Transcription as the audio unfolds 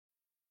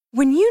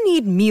When you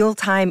need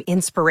mealtime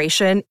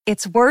inspiration,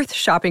 it's worth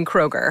shopping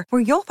Kroger,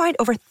 where you'll find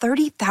over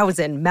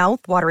 30,000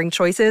 mouth-watering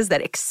choices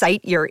that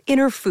excite your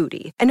inner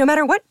foodie. And no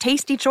matter what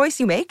tasty choice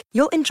you make,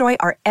 you'll enjoy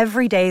our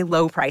everyday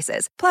low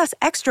prices, plus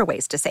extra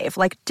ways to save,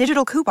 like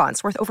digital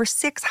coupons worth over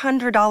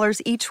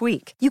 $600 each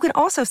week. You can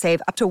also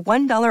save up to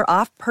 $1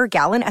 off per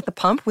gallon at the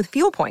pump with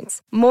fuel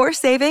points. More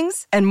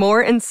savings and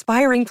more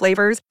inspiring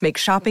flavors make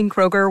shopping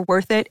Kroger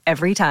worth it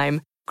every time.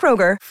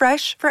 Kroger,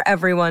 fresh for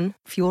everyone.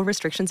 Fuel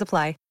restrictions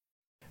apply.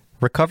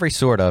 Recovery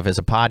Sort Of is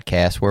a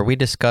podcast where we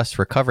discuss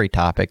recovery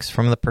topics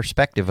from the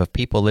perspective of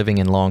people living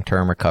in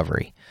long-term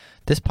recovery.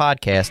 This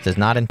podcast does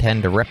not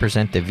intend to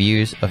represent the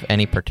views of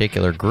any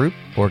particular group,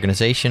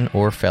 organization,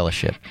 or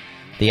fellowship.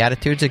 The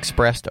attitudes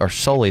expressed are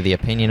solely the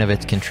opinion of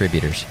its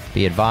contributors.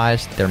 Be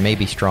advised, there may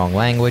be strong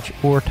language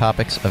or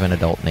topics of an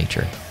adult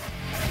nature.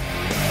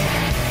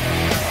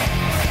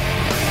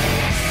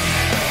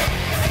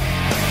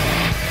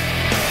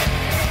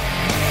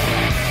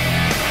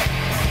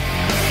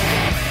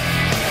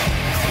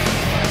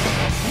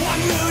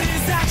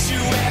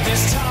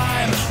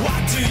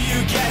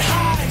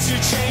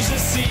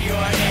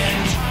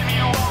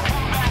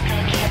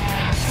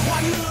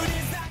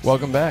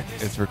 Welcome back.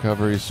 It's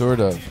Recovery Sort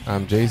Of.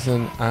 I'm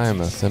Jason. I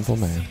am a simple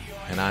man.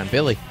 And I'm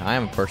Billy. I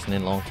am a person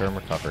in long-term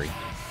recovery.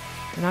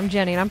 And I'm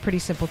Jenny, and I'm pretty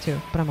simple too,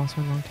 but I'm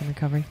also in long-term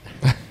recovery.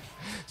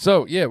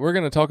 So, yeah, we're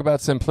going to talk about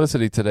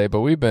simplicity today,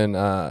 but we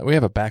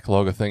have a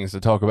backlog of things to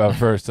talk about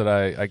first that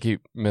I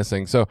keep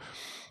missing. So,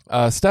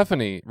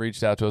 Stephanie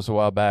reached out to us a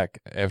while back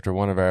after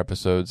one of our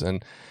episodes,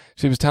 and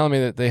she was telling me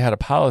that they had a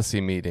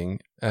policy meeting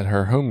at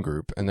her home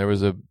group, and there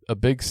was a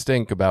big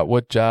stink about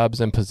what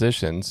jobs and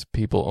positions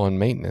people on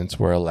maintenance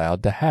were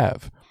allowed to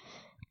have.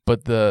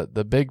 But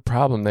the big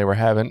problem they were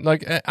having,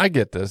 like, I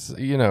get this,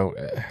 you know,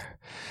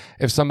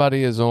 if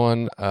somebody is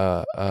on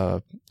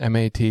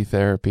MAT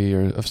therapy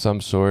or of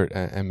some sort,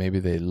 and maybe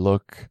they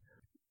look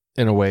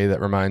in a way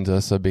that reminds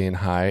us of being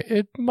high,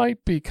 it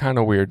might be kind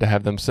of weird to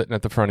have them sitting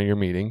at the front of your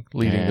meeting,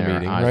 leading the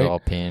meeting, eyes right? all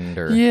pinned,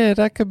 or yeah,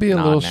 that could be a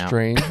little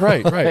strange,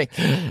 right? Like,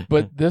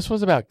 But this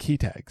was about key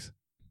tags,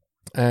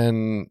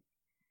 and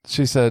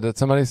she said that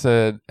somebody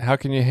said, "How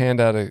can you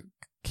hand out a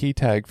key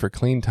tag for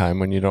clean time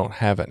when you don't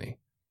have any?"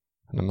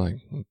 And I'm like,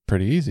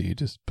 "Pretty easy. You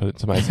just put it in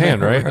somebody's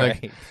hand, right?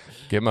 Right. Like,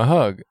 give them a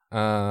hug."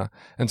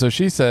 And so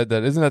she said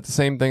that isn't that the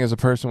same thing as a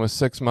person with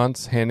 6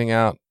 months handing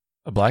out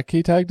a black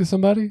key tag to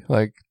somebody?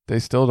 Like, they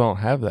still don't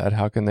have that.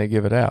 How can they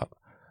give it out?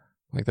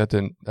 Like,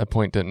 that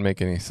point didn't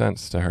make any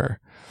sense to her.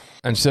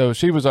 And so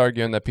she was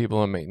arguing that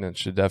people in maintenance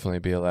should definitely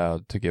be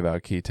allowed to give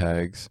out key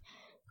tags.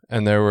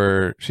 And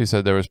she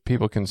said there was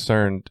people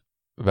concerned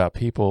about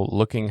people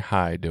looking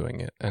high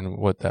doing it and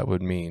what that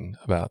would mean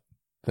about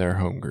their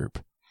home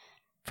group.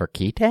 For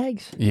key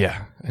tags?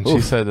 Yeah. And Oof.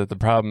 she said that the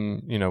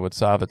problem, would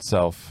solve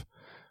itself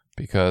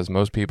because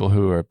most people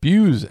who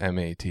abuse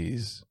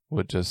MATs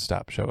would just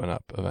stop showing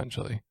up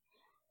eventually.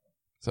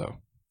 So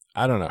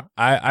I don't know.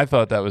 I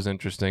thought that was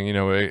interesting.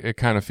 It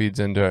kind of feeds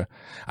into,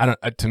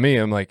 to me,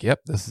 I'm like,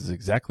 yep, this is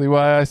exactly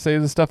why I say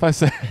the stuff I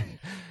say.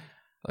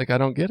 Like, I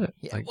don't get it.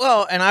 Yeah, Like,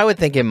 well, and I would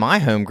think in my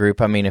home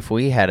group, I mean, if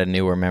we had a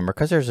newer member,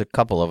 because there's a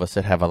couple of us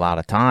that have a lot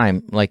of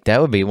time, like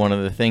that would be one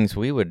of the things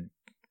we would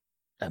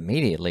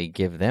immediately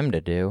give them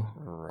to do.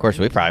 Right. Of course,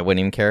 we probably wouldn't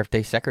even care if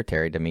they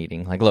secretaried the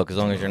meeting. Like, look, as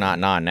long as you're not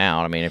nodding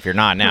out. I mean, if you're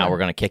nodding out, we're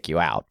going to kick you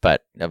out,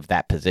 but of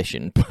that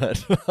position.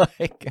 But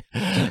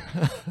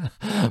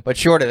but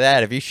short of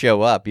that, if you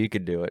show up, you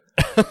could do it.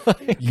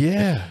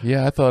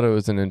 yeah, I thought it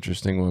was an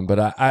interesting one,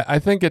 but I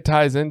think it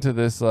ties into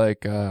this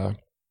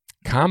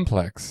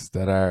complex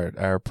that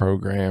our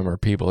program, or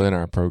people in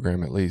our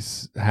program at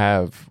least,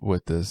 have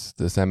with this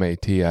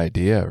MAT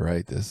idea,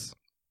 right? This,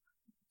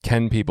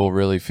 can people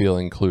really feel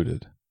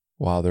included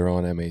while they're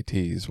on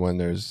MATs, when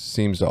there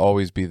seems to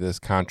always be this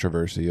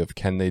controversy of,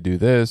 can they do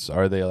this?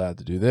 Are they allowed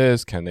to do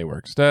this? Can they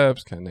work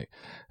steps?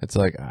 It's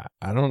like,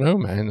 I don't know,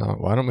 man.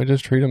 Why don't we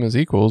just treat them as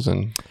equals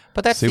and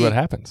see what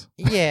happens?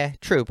 Yeah,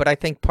 true. But I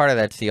think part of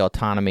that's the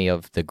autonomy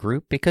of the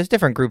group, because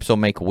different groups will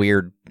make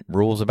weird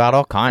rules about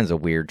all kinds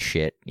of weird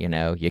shit.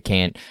 You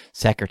can't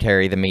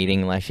secretary the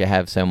meeting unless you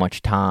have so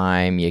much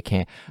time. You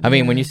can't. I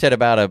mean, when you said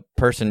about a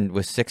person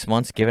with 6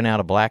 months giving out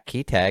a black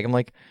key tag, I'm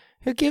like,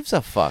 who gives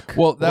a fuck?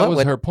 Well, that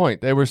was her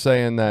point. They were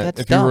saying that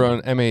if you were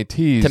on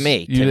MATs... To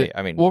me,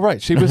 I mean... Well,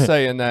 right. She was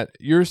saying that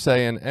you're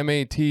saying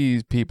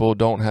MATs people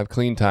don't have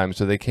clean time,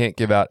 so they can't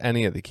give out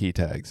any of the key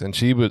tags. And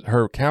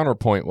her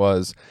counterpoint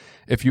was,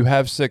 if you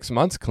have 6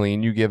 months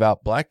clean, you give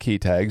out black key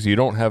tags. You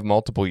don't have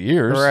multiple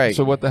years. Right.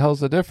 So what the hell's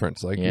the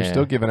difference? Like, you're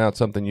still giving out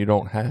something you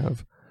don't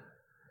have.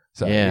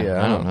 So, I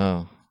don't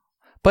know.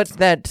 But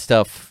that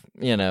stuff...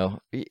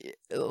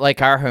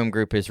 like our home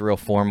group is real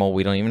formal.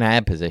 We don't even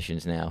have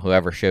positions now.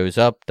 Whoever shows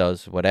up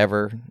does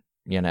whatever,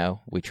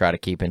 we try to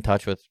keep in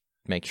touch with,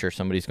 make sure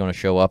somebody's going to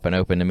show up and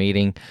open the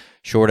meeting.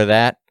 Short of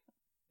that,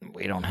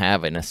 we don't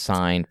have an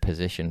assigned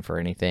position for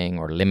anything,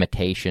 or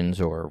limitations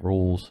or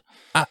rules.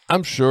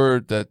 I'm sure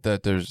that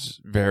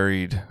there's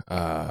varied,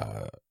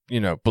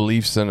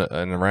 beliefs and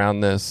around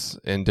this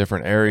in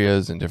different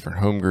areas and different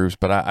home groups.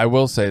 But I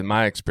will say, in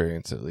my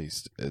experience at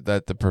least,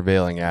 that the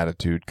prevailing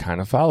attitude kind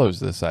of follows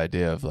this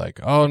idea of like,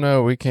 oh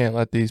no, we can't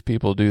let these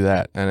people do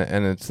that.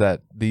 And it's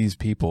that these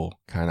people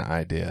kind of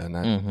idea.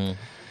 And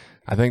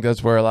I think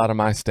that's where a lot of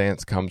my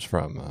stance comes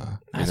from.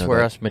 That's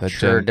where us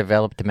mature,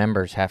 developed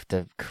members have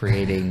to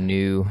create a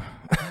new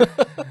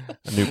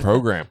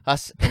program.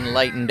 Us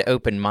enlightened,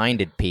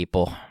 open-minded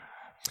people.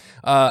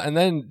 And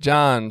then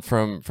John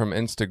from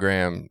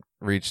Instagram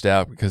reached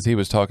out because he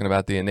was talking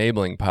about the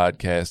Enabling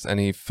podcast, and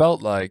he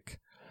felt like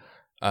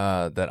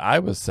that I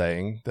was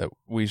saying that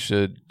we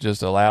should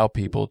just allow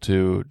people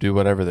to do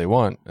whatever they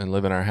want and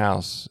live in our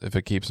house if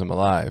it keeps them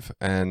alive.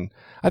 And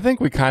I think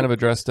we kind of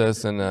addressed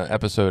this in an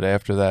episode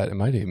after that. It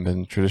might even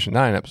been Tradition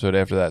 9 episode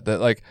after that,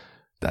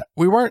 that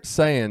we weren't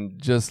saying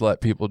just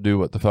let people do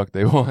what the fuck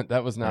they want.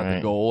 That was not the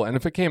goal. And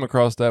if it came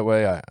across that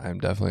way, I'm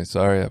definitely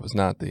sorry. That was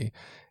not the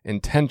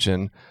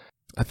intention.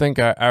 I think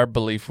our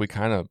belief, we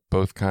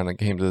both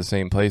came to the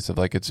same place of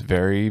like, it's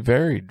very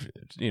varied,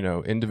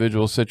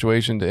 individual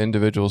situation to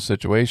individual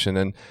situation,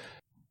 and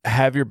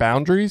have your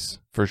boundaries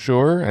for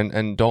sure.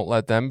 And don't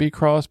let them be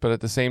crossed. But at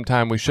the same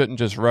time, we shouldn't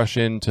just rush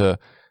into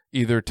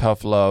either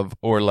tough love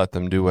or let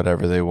them do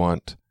whatever they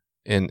want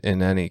in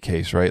any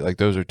case, right? Like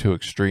those are two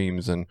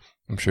extremes. And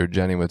I'm sure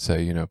Jenny would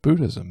say,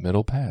 Buddhism,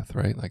 middle path,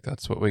 right? Like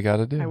that's what we got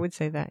to do. I would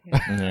say that. Yeah.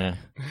 Yeah.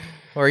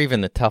 Or even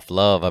the tough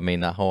love. I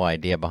mean, the whole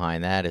idea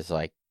behind that is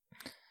like,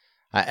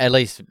 at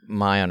least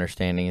my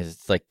understanding is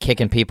it's like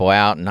kicking people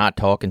out and not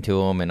talking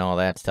to them and all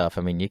that stuff.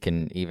 I mean, you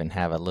can even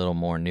have a little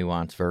more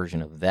nuanced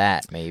version of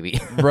that,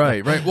 maybe.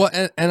 Right. Well,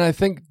 and I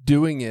think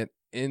doing it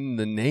in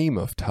the name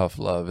of tough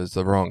love is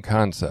the wrong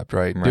concept,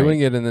 right? Doing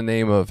it in the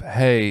name of,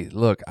 hey,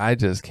 look, I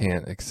just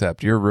can't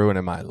accept, you're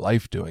ruining my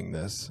life doing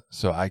this,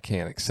 so I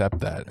can't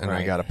accept that, and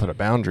I got to put a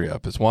boundary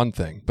up is one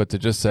thing. But to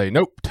just say,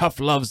 nope, tough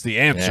love's the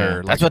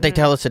answer. Yeah. That's what they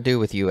tell us to do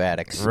with you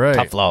addicts. Right.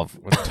 Tough love.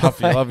 With tough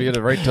love, you to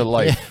right to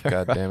life.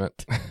 God damn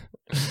it.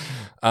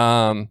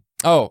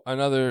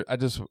 I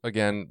just,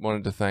 again,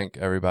 wanted to thank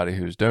everybody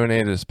who's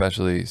donated,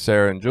 especially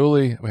Sarah and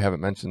Julie. We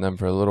haven't mentioned them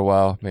for a little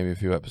while, maybe a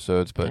few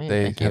episodes, but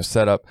they have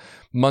set up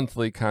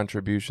monthly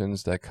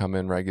contributions that come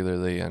in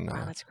regularly, and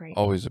that's great.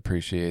 Always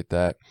appreciate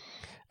that.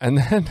 And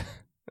then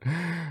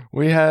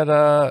we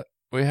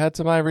had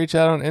somebody reach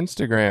out on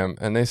Instagram,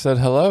 and they said,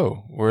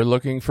 hello, we're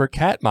looking for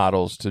cat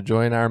models to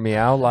join our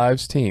Meow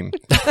Lives team.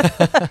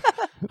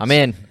 I'm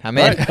in.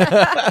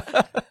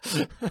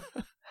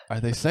 Are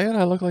they saying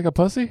I look like a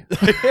pussy? Is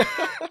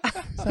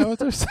that what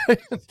they're saying?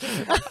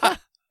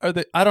 Are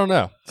they? I don't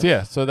know.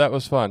 So that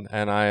was fun,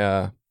 and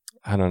I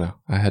don't know.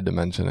 I had to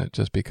mention it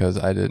just because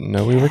I didn't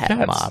know we were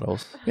cat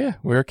models. Yeah,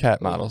 we were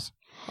cat models.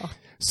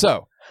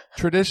 So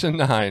Tradition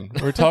 9.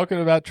 We're talking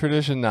about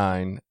Tradition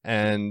 9,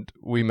 and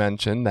we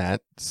mentioned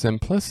that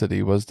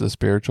simplicity was the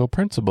spiritual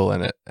principle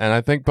in it, and I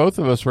think both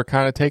of us were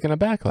kind of taken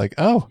aback, like,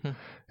 oh.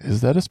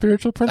 Is that a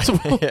spiritual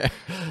principle?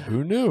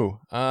 Who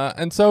knew?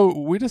 And so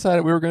we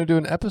decided we were going to do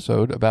an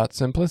episode about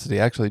simplicity.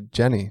 Actually,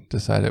 Jenny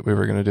decided we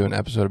were going to do an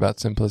episode about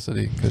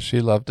simplicity because she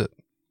loved it.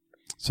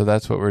 So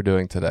that's what we're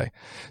doing today.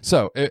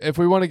 So if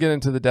we want to get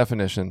into the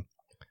definition,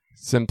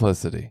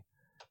 simplicity,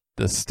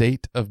 the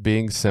state of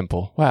being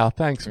simple. Wow,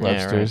 thanks,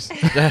 Webster's.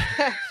 Yeah,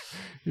 right.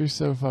 You're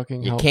so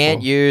fucking helpful. You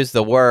can't use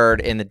the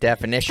word in the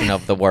definition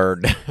of the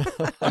word.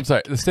 I'm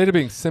sorry. The state of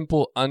being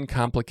simple,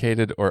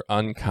 uncomplicated, or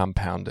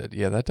uncompounded.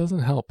 Yeah, that doesn't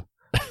help.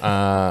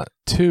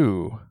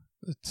 2,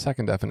 the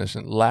second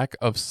definition, lack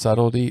of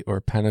subtlety or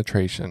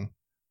penetration.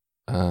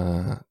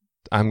 I'm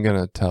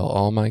going to tell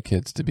all my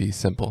kids to be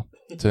simple,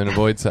 to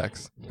avoid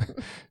sex.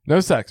 No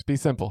sex, be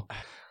simple.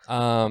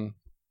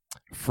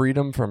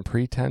 Freedom from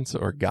pretense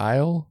or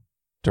guile,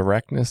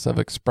 directness of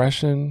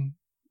expression,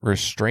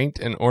 restraint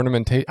and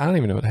ornamentation. I don't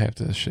even know what half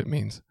of this shit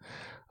means.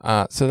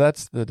 So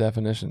that's the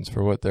definitions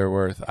for what they're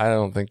worth. I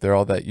don't think they're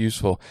all that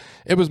useful.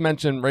 It was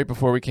mentioned right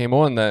before we came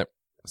on that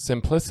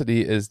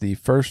simplicity is the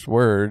first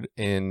word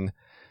in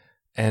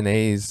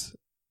NA's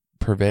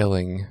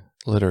prevailing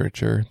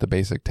literature, the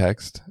basic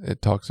text.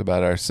 It talks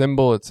about our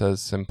symbol. It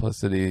says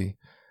simplicity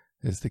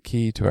is the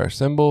key to our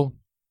symbol,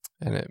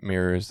 and it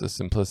mirrors the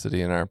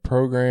simplicity in our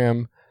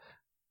program.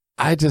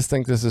 I just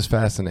think this is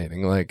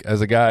fascinating. Like,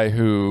 as a guy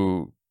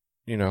who,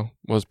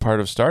 was part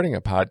of starting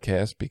a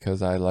podcast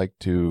because I like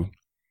to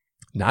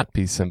not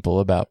be simple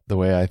about the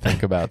way I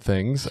think about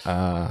things.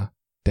 Damn,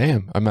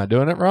 am I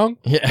doing it wrong?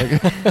 Yeah.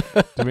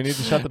 Do we need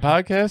to shut the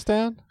podcast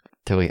down?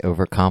 Do we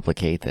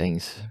overcomplicate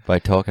things by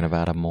talking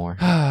about them more?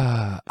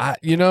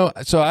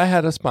 So I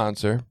had a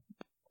sponsor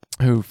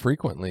who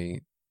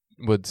frequently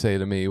would say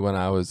to me when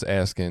I was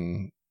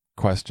asking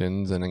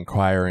questions and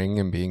inquiring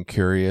and being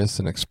curious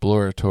and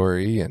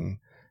exploratory and,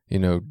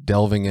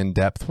 delving in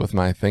depth with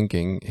my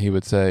thinking, he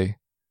would say,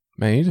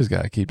 man, you just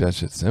got to keep that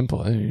shit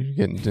simple. You're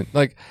getting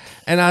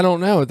and I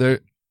don't know,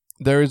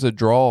 there is a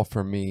draw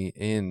for me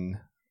in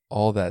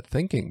all that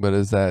thinking, but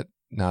is that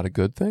not a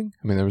good thing?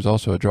 I mean, there was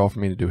also a draw for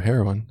me to do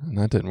heroin, and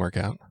that didn't work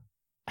out.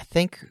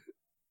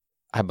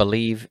 I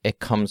believe it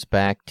comes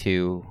back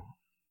to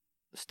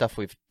stuff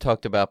we've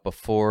talked about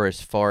before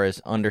as far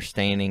as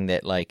understanding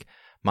that, like,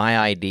 my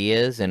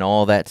ideas and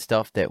all that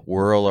stuff that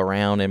whirl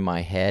around in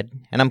my head,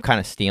 and I'm kind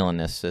of stealing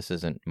this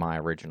isn't my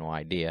original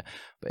idea,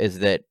 is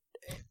that,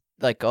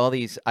 like, all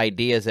these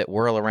ideas that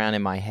whirl around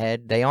in my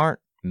head, they aren't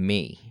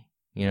me.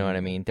 You know what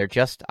I mean? They're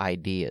just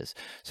ideas.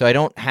 So I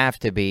don't have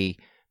to be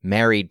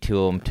married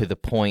to them to the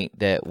point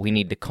that we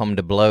need to come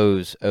to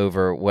blows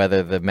over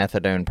whether the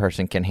methadone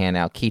person can hand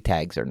out key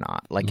tags or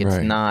not. Like, it's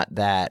not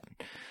that.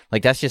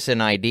 Like, that's just an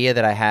idea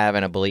that I have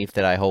and a belief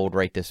that I hold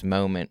right this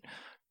moment.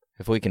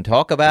 If we can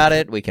talk about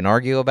it, we can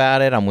argue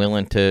about it. I'm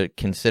willing to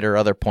consider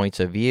other points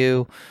of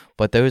view,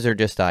 but those are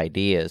just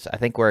ideas. I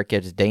think where it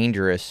gets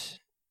dangerous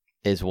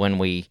is when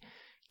we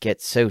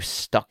get so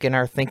stuck in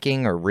our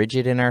thinking or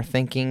rigid in our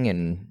thinking,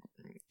 and,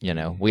 you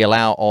know, we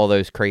allow all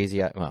those crazy,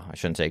 well, I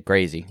shouldn't say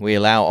crazy. We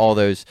allow all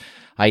those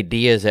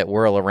ideas that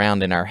whirl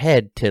around in our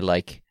head to,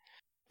 like,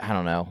 I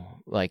don't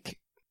know, like,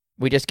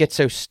 we just get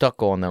so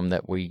stuck on them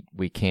that we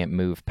can't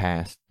move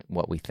past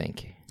what we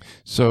think.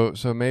 So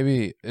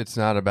maybe it's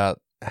not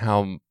about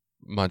how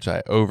much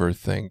I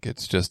overthink.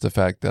 It's just the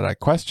fact that I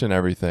question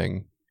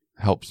everything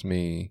helps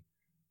me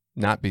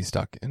not be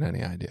stuck in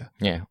any idea.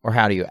 Yeah. Or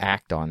how do you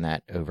act on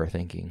that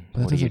overthinking?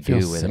 But what do you do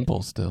with simple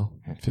it? Still.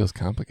 It feels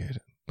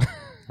complicated.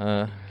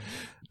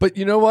 But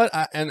you know what?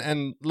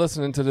 And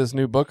listening to this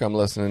new book I'm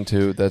listening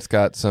to that's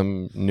got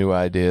some new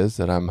ideas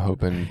that I'm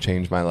hoping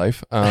change my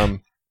life.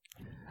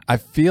 I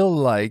feel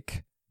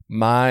like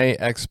my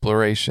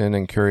exploration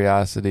and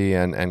curiosity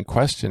and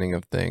questioning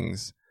of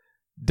things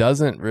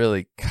doesn't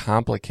really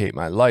complicate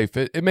my life.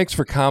 It makes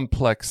for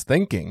complex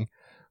thinking,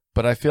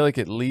 but I feel like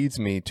it leads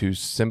me to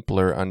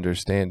simpler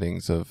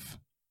understandings of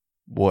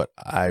what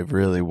I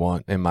really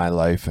want in my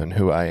life and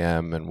who I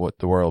am and what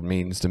the world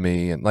means to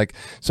me. And, like,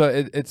 so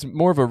it's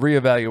more of a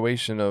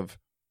reevaluation of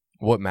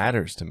what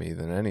matters to me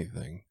than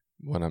anything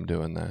when I'm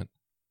doing that.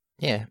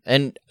 Yeah.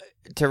 And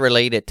to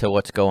relate it to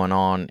what's going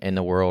on in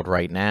the world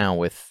right now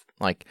with,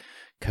 like,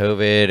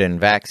 COVID and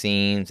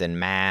vaccines and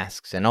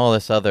masks and all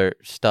this other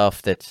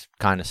stuff that's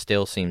kind of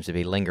still seems to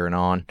be lingering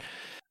on,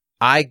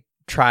 I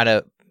try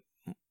to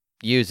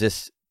use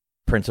this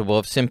principle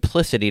of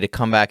simplicity to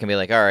come back and be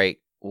like, all right,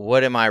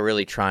 what am I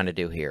really trying to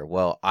do here?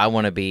 Well, I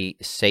want to be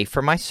safe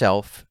for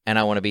myself and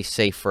I want to be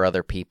safe for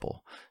other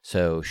people.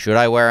 So should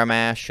I wear a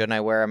mask? Shouldn't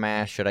I wear a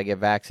mask? Should I get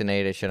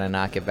vaccinated? Should I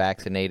not get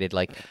vaccinated?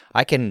 Like,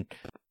 I can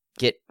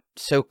get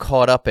so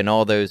caught up in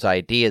all those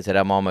ideas that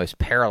I'm almost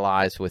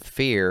paralyzed with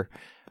fear.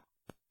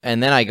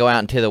 And then I go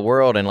out into the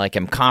world and, like,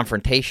 am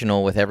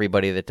confrontational with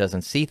everybody that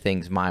doesn't see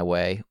things my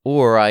way.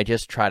 Or I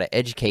just try to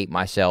educate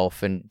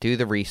myself and do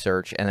the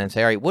research and then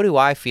say, all right, what do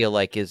I feel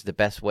like is the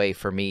best way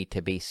for me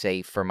to be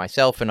safe for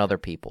myself and other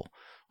people?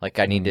 Like,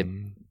 I need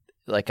to,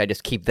 like, I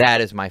just keep that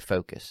as my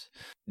focus.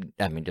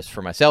 I mean, just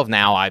for myself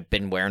now, I've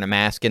been wearing a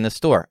mask in the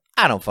store.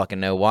 I don't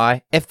fucking know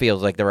why. It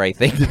feels like the right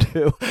thing to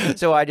do.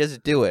 So I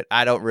just do it.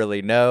 I don't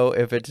really know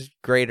if it's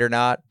great or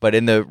not. But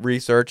in the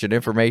research and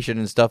information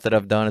and stuff that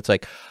I've done, it's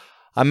like,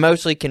 I'm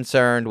mostly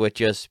concerned with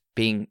just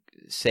being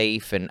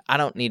safe, and I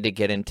don't need to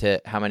get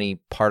into how many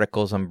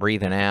particles I'm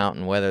breathing out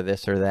and whether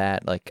this or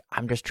that. Like,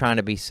 I'm just trying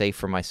to be safe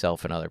for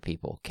myself and other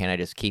people. Can I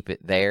just keep it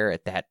there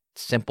at that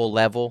simple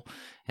level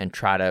and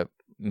try to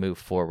move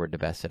forward the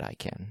best that I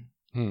can?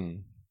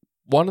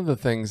 One of the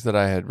things that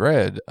I had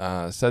read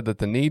said that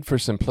the need for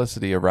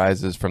simplicity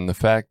arises from the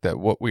fact that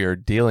what we are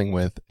dealing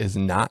with is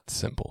not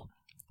simple.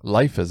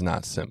 Life is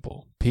not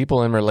simple.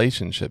 People in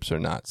relationships are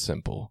not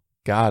simple.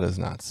 God is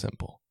not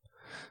simple.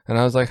 And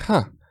I was like,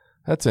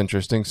 that's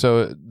interesting.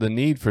 So the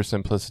need for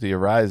simplicity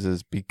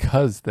arises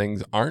because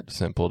things aren't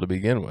simple to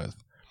begin with.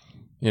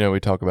 You know, we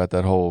talk about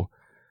that whole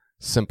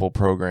simple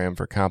program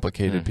for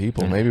complicated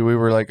people. Maybe we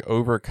were, like,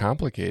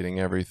 overcomplicating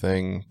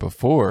everything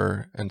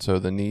before. And so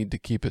the need to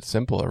keep it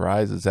simple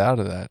arises out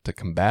of that to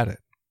combat it.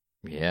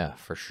 Yeah,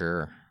 for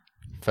sure.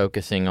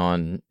 Focusing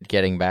on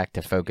getting back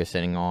to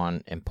focusing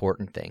on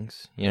important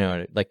things. You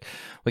know, like,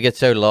 we get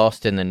so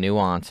lost in the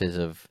nuances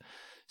of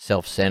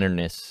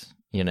self-centeredness.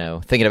 You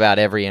know, thinking about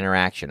every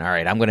interaction. All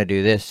right, I'm going to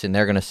do this, and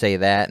they're going to say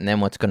that, and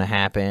then what's going to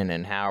happen,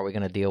 and how are we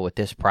going to deal with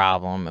this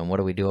problem, and what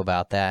do we do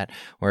about that?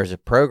 Whereas a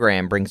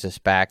program brings us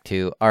back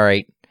to, all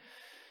right,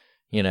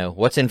 you know,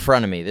 what's in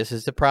front of me? This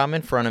is the problem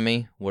in front of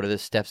me. What are the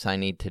steps I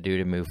need to do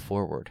to move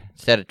forward?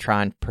 Instead of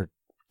trying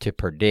to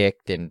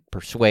predict and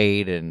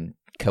persuade and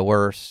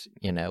coerce,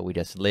 you know, we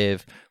just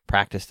live,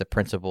 practice the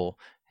principle,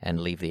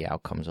 and leave the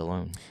outcomes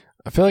alone.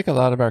 I feel like a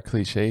lot of our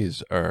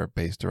cliches are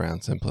based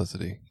around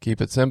simplicity. Keep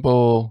it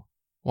simple.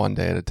 One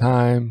day at a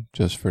time,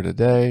 just for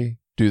today,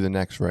 do the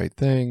next right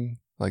thing.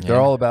 Like,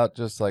 they're all about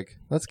just, like,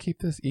 let's keep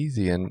this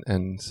easy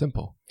and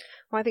simple.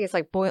 Well, I think it's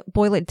like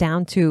boil it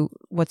down to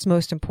what's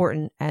most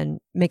important and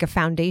make a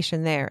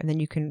foundation there, and then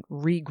you can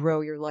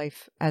regrow your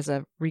life as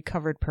a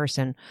recovered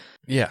person.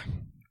 Yeah.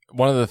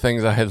 One of the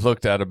things I had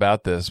looked at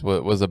about this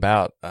was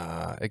about,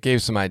 it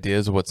gave some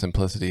ideas of what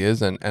simplicity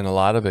is, and a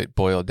lot of it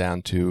boiled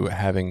down to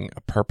having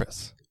a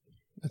purpose.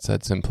 It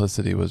said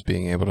simplicity was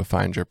being able to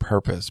find your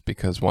purpose,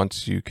 because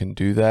once you can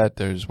do that,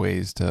 there's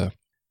ways to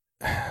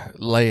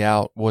lay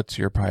out what's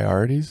your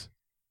priorities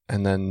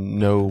and then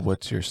know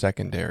what's your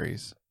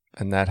secondaries.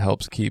 And that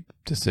helps keep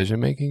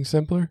decision-making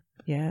simpler.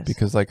 Yes.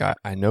 Because, like,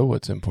 I know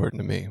what's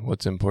important to me.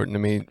 What's important to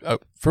me,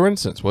 for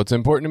instance, what's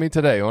important to me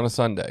today on a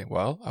Sunday?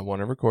 Well, I want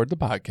to record the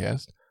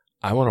podcast.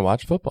 I want to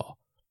watch football.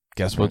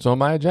 Guess what's on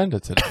my agenda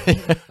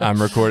today?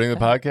 I'm recording the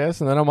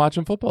podcast, and then I'm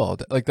watching football all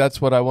day. Like, that's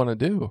what I want to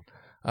do.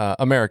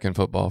 American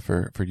football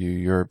for you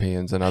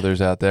Europeans and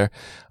others out there.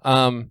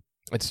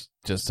 It's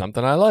just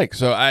something I like.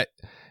 So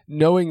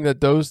knowing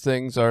that those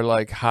things are,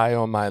 like, high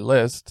on my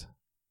list,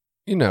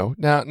 you know,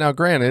 now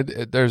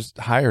granted, there's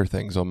higher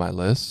things on my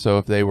list. So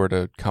if they were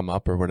to come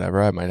up or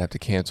whatever, I might have to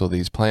cancel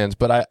these plans.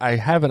 But I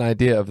have an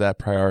idea of that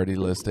priority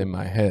list in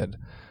my head.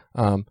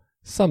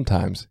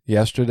 Sometimes.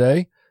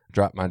 Yesterday,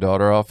 dropped my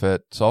daughter off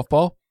at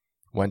softball,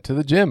 went to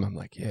the gym. I'm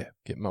like, yeah,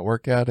 getting my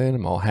workout in.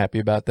 I'm all happy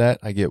about that.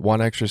 I get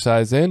one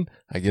exercise in.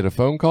 I get a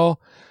phone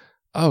call.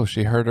 Oh,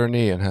 she hurt her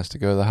knee and has to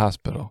go to the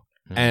hospital.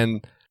 Mm-hmm.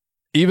 And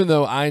even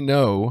though I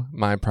know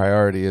my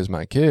priority is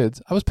my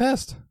kids, I was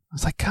pissed. I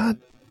was like, God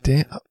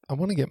damn, I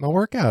want to get my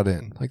workout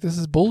in. Like, this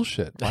is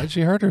bullshit. Why did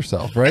she hurt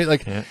herself, right?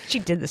 Like, she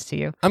did this to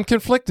you. I'm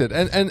conflicted.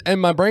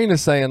 And my brain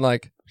is saying,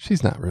 like,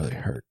 she's not really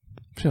hurt.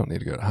 She don't need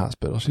to go to the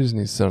hospital. She just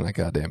needs to sit on that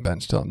goddamn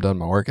bench till I'm done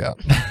my workout.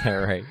 All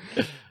right.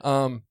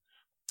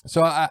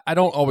 So I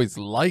don't always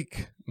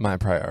like my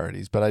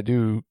priorities, but I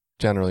do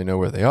generally know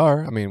where they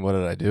are. I mean, what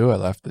did I do? I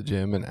left the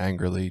gym and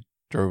angrily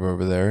drove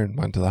over there and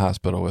went to the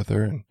hospital with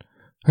her,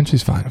 and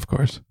she's fine, of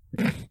course.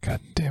 God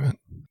damn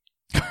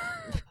it.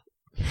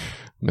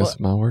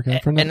 Missed my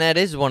workout for nothing. And that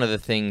is one of the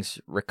things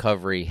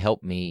recovery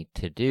helped me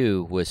to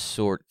do, was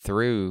sort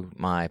through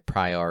my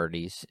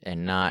priorities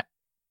and not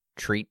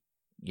treat,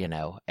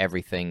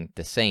 everything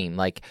the same.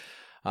 Like,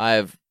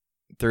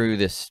 through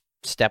this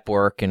step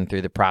work and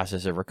through the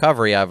process of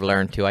recovery, I've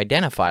learned to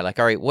identify, like,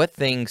 all right, what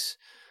things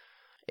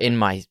in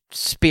my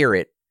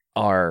spirit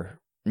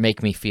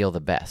make me feel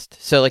the best.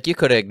 So, like, you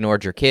could have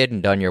ignored your kid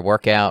and done your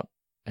workout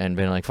and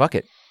been like, fuck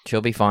it,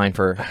 she'll be fine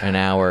for an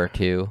hour or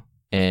two.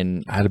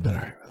 And I'd have been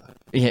all right with it.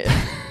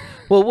 Yeah.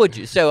 Well, would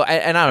you? So,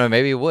 and I don't know,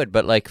 maybe you would,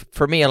 but, like,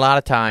 for me, a lot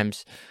of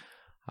times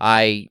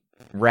I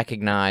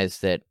recognize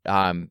that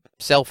I'm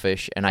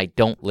selfish and I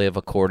don't live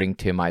according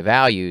to my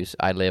values.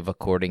 I live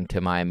according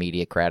to my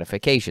immediate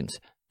gratifications.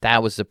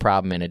 That was the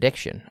problem in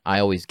addiction. I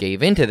always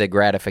gave into the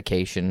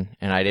gratification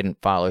and I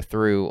didn't follow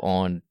through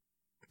on,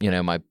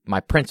 my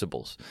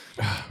principles.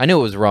 I knew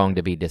it was wrong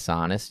to be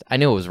dishonest. I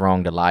knew it was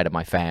wrong to lie to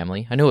my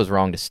family. I knew it was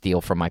wrong to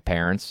steal from my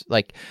parents.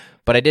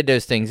 But I did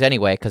those things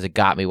anyway because it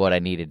got me what I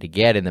needed to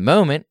get in the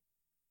moment,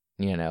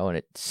 and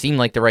it seemed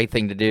like the right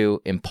thing to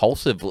do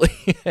impulsively.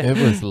 It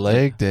was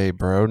leg day,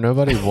 bro.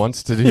 Nobody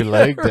wants to do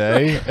leg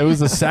day. It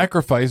was a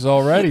sacrifice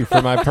already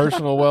for my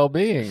personal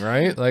well-being,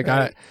 right?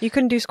 Like, You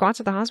couldn't do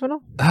squats at the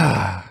hospital?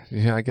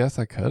 Yeah, I guess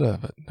I could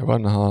have, but there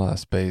wasn't a whole lot of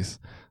space.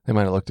 They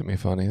might have looked at me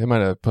funny. They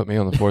might have put me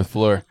on the 4th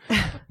floor.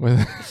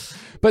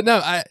 But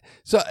no,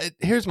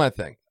 here's my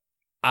thing.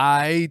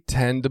 I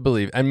tend to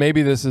believe, and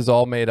maybe this is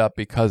all made up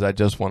because I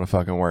just want to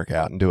fucking work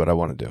out and do what I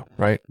want to do,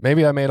 right?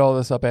 Maybe I made all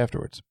this up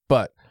afterwards.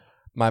 But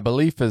my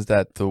belief is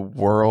that the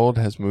world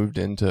has moved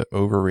into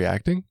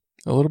overreacting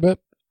a little bit.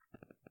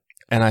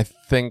 And I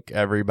think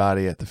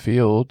everybody at the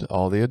field,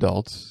 all the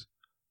adults,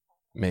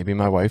 maybe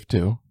my wife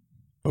too,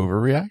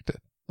 overreacted.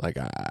 Like,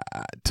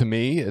 to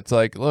me, it's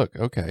like, look,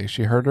 okay,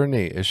 she hurt her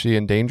knee. Is she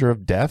in danger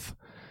of death?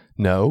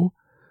 No.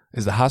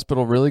 Is the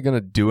hospital really going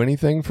to do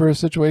anything for a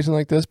situation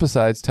like this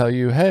besides tell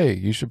you, hey,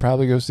 you should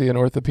probably go see an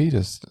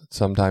orthopedist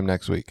sometime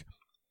next week?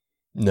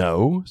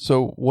 No.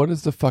 So what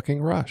is the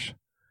fucking rush?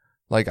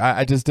 Like,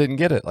 I just didn't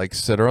get it. Like,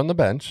 sit her on the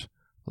bench,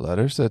 let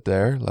her sit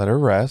there, let her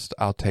rest.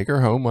 I'll take her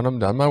home when I'm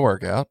done my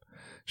workout.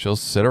 She'll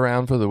sit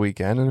around for the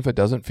weekend, and if it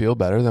doesn't feel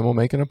better, then we'll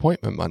make an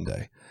appointment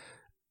Monday.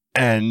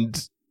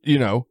 And,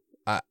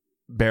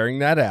 bearing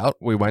that out,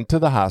 we went to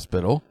the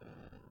hospital.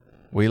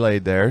 We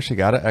laid there. She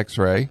got an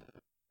x-ray.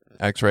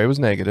 X-ray was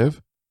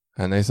negative,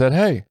 and they said,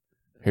 hey,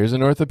 here's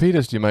an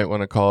orthopedist you might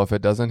want to call if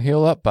it doesn't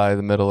heal up by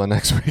the middle of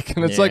next week.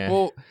 And it's like,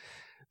 well,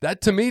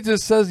 that to me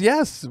just says,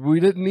 yes, we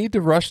didn't need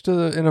to rush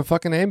in a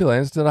fucking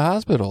ambulance to the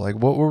hospital. Like,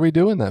 what were we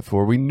doing that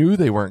for? We knew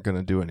they weren't going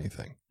to do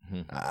anything.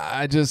 Mm-hmm.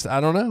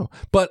 I don't know.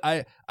 But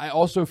I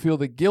also feel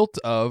the guilt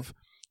of,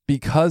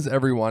 because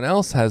everyone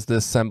else has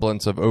this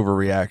semblance of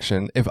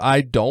overreaction, if I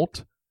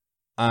don't,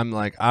 I'm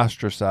like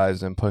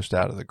ostracized and pushed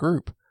out of the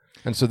group.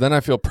 And so then I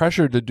feel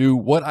pressured to do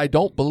what I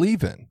don't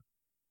believe in.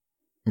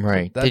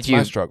 Right. So that's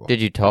my struggle. Did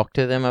you talk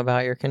to them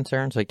about your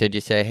concerns? Like, did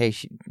you say, hey,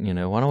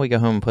 why don't we go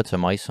home and put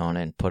some ice on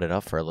it and put it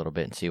up for a little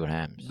bit and see what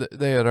happens?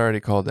 They had already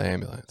called the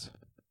ambulance.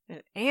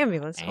 An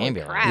ambulance?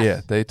 Crap.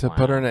 Yeah, they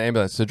put her in an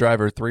ambulance to drive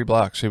her 3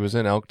 blocks. She was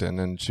in Elkton,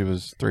 and she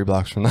was 3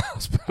 blocks from the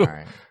hospital. All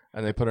right.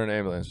 And they put her in an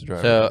ambulance to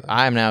drive her. So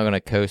I'm now going to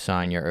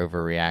co-sign your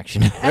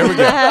overreaction. There we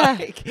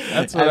go.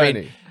 That's what I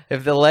need.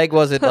 If the leg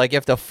wasn't,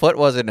 if the foot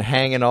wasn't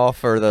hanging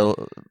off or the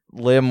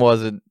limb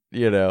wasn't,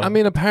 I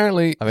mean,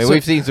 apparently...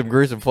 we've seen some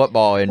gruesome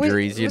football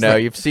injuries,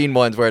 You've seen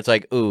ones where it's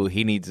like, ooh,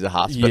 he needs the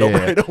hospital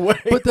right away.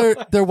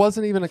 But there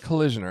wasn't even a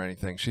collision or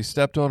anything. She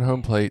stepped on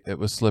home plate. It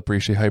was slippery.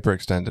 She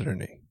hyperextended her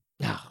knee.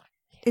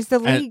 Is the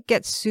league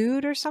get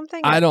sued or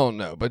something? I don't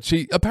know. But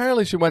she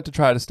went to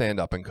try to stand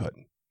up and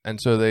couldn't. And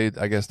so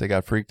I guess they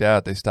got freaked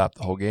out. They stopped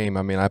the whole game.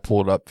 I mean, I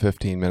pulled up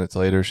 15 minutes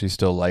later. She's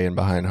still laying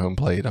behind home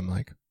plate. I'm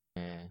like,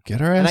 get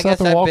her ass up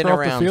and walk her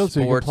off the field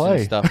so you can play.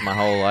 And stuff my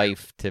whole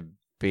life to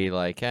be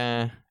like,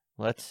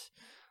 let's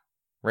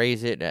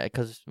raise it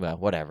because,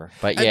 whatever.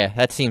 But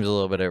that seems a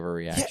little bit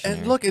overreaction. Yeah,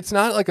 and look, it's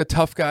not like a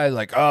tough guy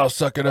like, oh,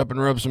 suck it up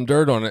and rub some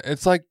dirt on it.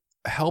 It's like,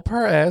 help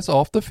her ass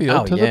off the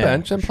field to the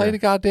bench and play the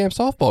goddamn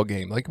softball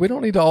game. Like, we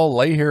don't need to all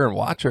lay here and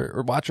watch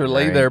her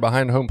lay there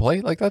behind home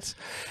plate. Like,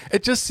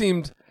 it just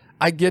seemed...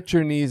 I get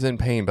your knee's in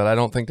pain, but I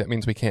don't think that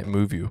means we can't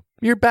move you.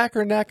 Your back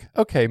or neck,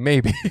 okay,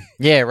 maybe.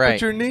 Yeah, right.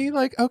 But your knee,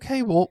 like,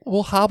 okay,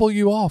 we'll hobble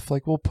you off.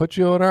 Like, we'll put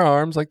you in our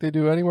arms like they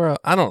do anywhere else.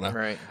 I don't know.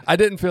 Right. I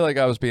didn't feel like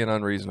I was being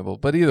unreasonable,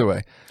 but either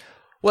way.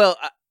 Well,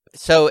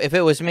 so if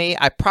it was me,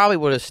 I probably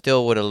would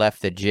have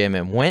left the gym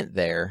and went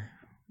there.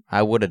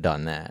 I would have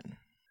done that.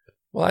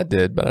 Well, I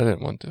did, but I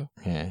didn't want to.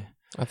 Yeah.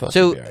 I thought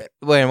so.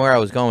 Where I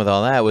was going with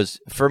all that was,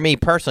 for me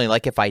personally,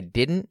 like if I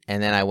didn't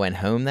and then I went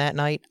home that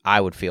night, I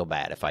would feel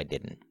bad if I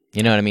didn't.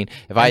 You know what I mean?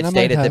 If I had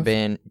stayed at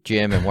the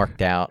gym and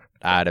worked out,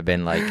 I'd have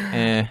been like,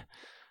 I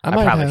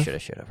probably should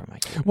have for my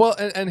kid. Well,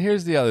 and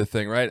here's the other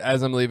thing, right?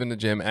 As I'm leaving the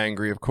gym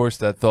angry, of course,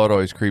 that thought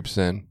always creeps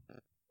in.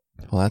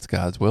 Well, that's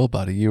God's will,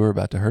 buddy. You were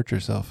about to hurt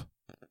yourself.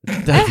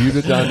 If you'd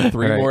have done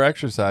 3 more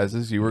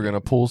exercises, you were going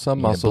to pull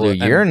some muscle. Blew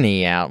your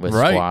knee out with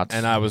squats.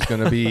 And I was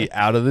going to be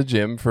out of the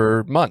gym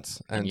for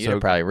months. And you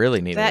probably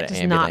really needed an ambulance.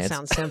 That does not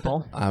sound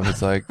simple. I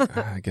was like,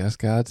 I guess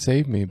God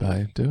saved me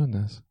by doing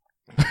this.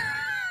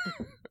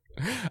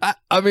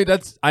 I mean,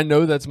 I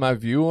know that's my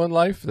view on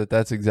life,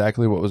 that's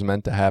exactly what was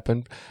meant to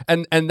happen.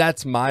 And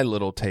that's my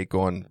little take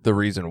on the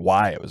reason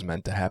why it was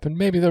meant to happen.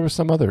 Maybe there was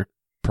some other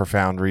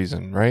profound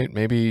reason, right?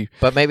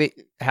 But maybe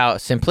how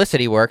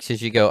simplicity works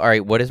is you go, all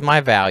right, what is my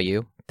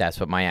value?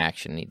 That's what my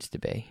action needs to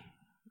be.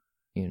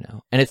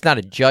 And it's not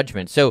a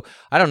judgment. So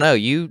I don't know,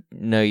 you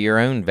know your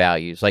own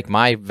values. Like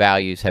my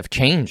values have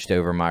changed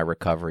over my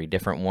recovery.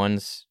 Different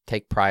ones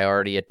take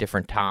priority at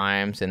different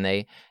times and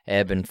they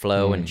ebb and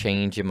flow and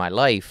change in my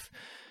life,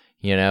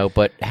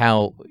 but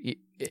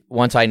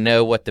once I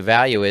know what the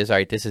value is, all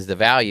right, this is the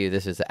value,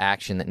 this is the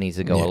action that needs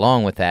to go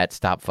along with that,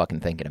 stop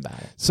fucking thinking about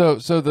it. So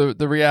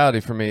the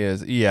reality for me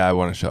is, I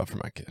want to show up for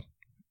my kid,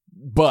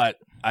 but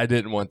I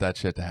didn't want that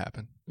shit to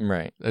happen.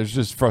 Right. There's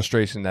just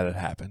frustration that it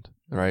happened.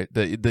 Right,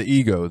 the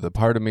ego, the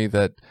part of me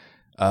that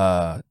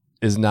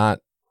is not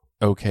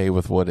okay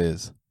with what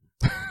is.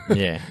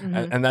 Yeah,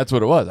 and that's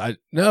what it was.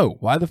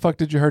 Why the fuck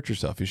did you hurt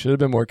yourself? You should have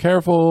been more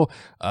careful.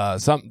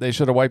 They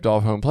should have wiped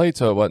off home plate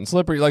so it wasn't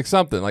slippery. Like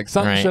something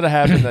should have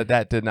happened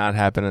that did not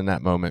happen in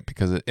that moment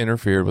because it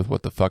interfered with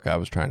what the fuck I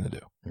was trying to do.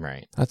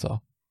 Right, that's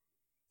all.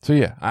 So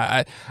yeah,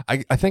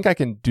 I think I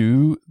can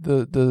do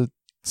the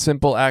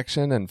simple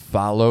action and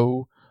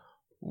follow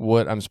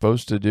what I'm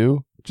supposed to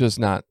do, just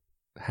not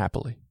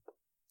happily.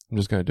 I'm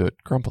just going to do it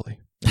grumpily.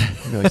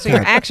 So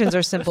your actions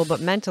are simple,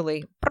 but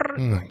mentally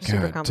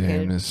super God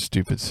complicated. Damn this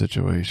stupid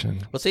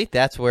situation. Well, see,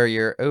 that's where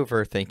your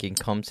overthinking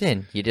comes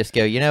in. You just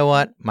go, you know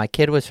what? My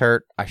kid was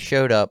hurt. I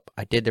showed up.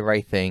 I did the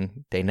right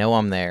thing. They know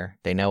I'm there.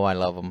 They know I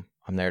love them.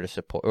 I'm there to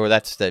support. Or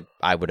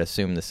I would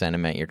assume the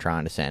sentiment you're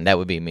trying to send. That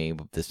would be me,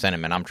 the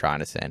sentiment I'm trying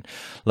to send.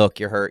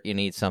 Look, you're hurt. You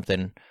need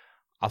something.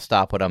 I'll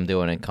stop what I'm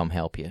doing and come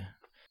help you.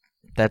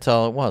 That's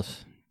all it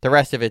was. The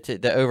rest of it,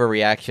 the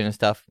overreaction and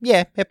stuff,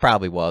 yeah, it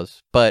probably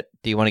was. But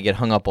do you want to get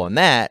hung up on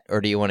that,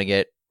 or do you want to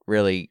get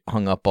really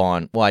hung up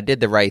on, well, I did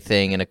the right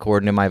thing and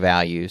according to my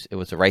values, it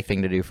was the right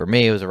thing to do for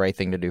me, it was the right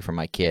thing to do for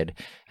my kid,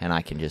 and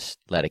I can just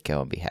let it go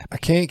and be happy. I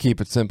can't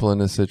keep it simple in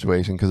this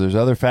situation because there's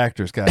other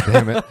factors,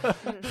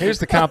 goddammit. Here's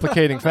the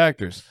complicating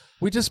factors.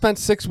 We just spent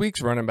 6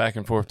 weeks running back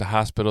and forth to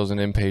hospitals and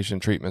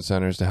inpatient treatment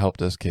centers to help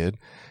this kid.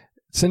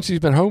 Since she's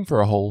been home for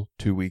a whole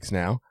 2 weeks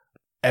now,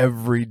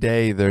 every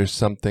day there's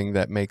something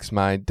that makes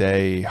my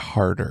day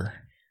harder,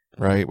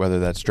 right? Whether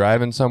that's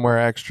driving somewhere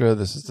extra.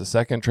 This is the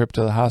second trip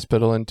to the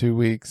hospital in 2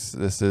 weeks.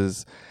 This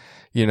is,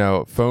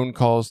 phone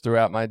calls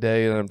throughout my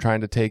day that I'm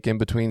trying to take in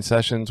between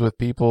sessions with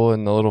people,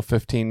 and the little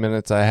 15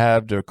 minutes I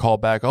have to call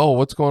back. Oh,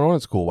 what's going on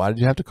at school? Why did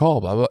you have to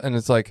call? Blah, blah. And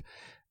it's like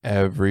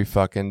every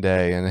fucking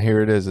day. And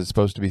here it is. It's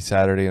supposed to be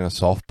Saturday in a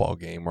softball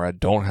game where I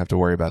don't have to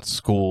worry about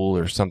school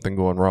or something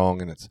going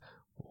wrong. And it's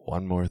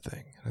one more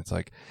thing. And it's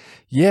like,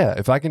 yeah,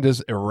 if I can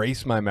just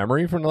erase my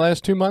memory from the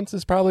last 2 months,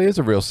 this probably is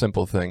a real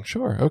simple thing.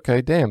 Sure.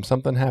 Okay. Damn,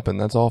 something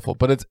happened. That's awful.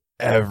 But it's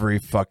every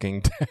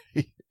fucking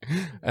day.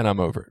 And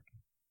I'm over it.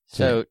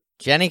 So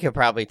Jenny could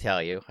probably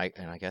tell you,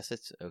 and I guess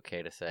it's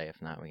okay to say,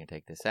 if not, we can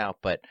take this out,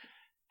 but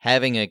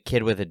having a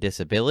kid with a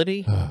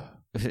disability,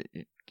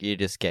 you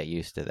just get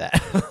used to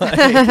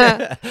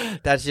that.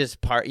 That's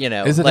just part,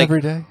 Is it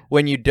every day?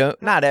 When you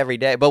don't, not every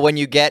day, but when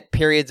you get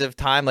periods of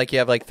time, like you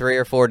have like 3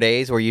 or 4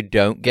 days where you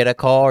don't get a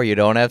call or you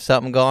don't have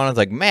something going on, it's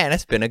like, man,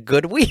 it's been a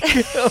good week.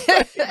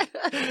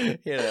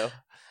 You know.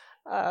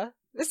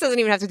 This doesn't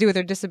even have to do with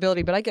her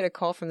disability, but I get a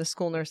call from the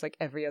school nurse like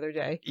every other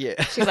day.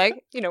 Yeah. She's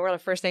like, we're on a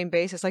first name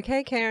basis. Like,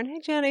 hey, Karen. Hey,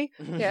 Jenny.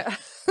 Yeah.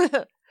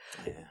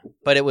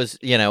 But it was,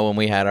 when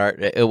we had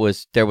whether it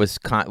was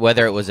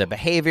a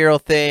behavioral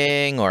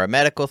thing or a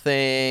medical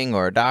thing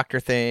or a doctor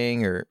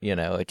thing or,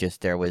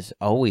 there was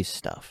always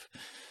stuff.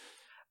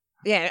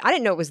 Yeah, I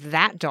didn't know it was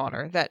that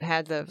daughter that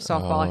had the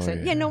softball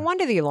accident. Yeah, no Yeah.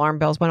 wonder the alarm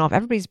bells went off.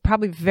 Everybody's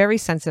probably very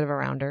sensitive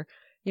around her.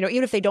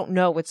 Even if they don't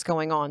know what's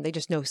going on, they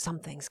just know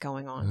something's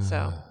going on.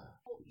 So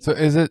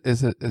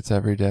it's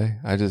every day.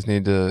 I just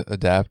need to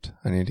adapt.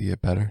 I need to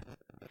get better.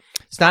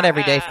 It's not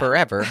every day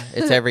forever.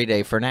 It's every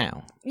day for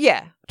now.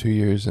 yeah. 2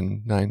 years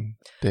and 9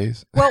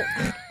 days. Well,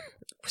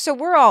 so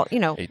we're all,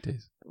 8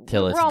 days.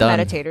 Till it's we're all done.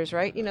 meditators,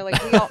 right?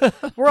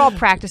 We're all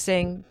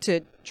practicing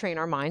to train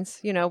our minds.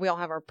 We all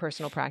have our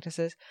personal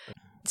practices.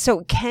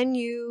 So can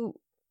you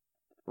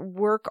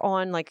work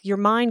on, like, your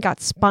mind got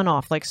spun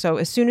off? Like, so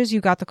as soon as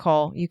you got the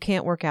call, you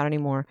can't work out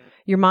anymore.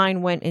 Your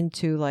mind went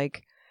into,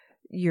 like,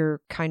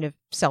 your kind of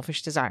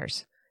selfish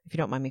desires, if you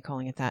don't mind me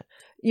calling it that.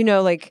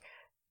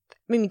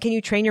 Can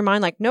you train your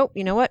mind like, nope,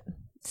 you know what?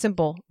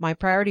 Simple. My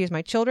priority is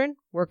my children.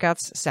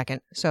 Workouts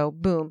second. So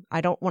boom.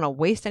 I don't want to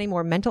waste any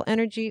more mental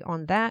energy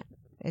on that.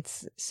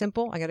 It's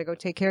simple. I got to go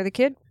take care of the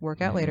kid.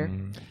 Work out later.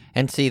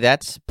 And see,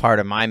 that's part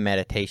of my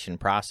meditation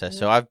process.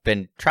 So I've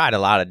tried a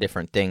lot of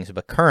different things,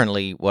 but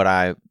currently what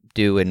I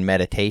do in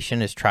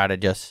meditation is try to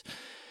just,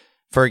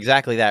 for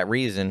exactly that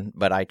reason,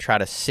 but I try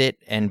to sit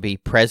and be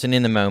present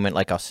in the moment.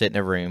 Like I'll sit in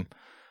a room.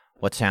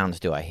 What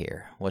sounds do I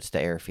hear? What's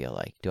the air feel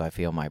like? Do I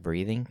feel my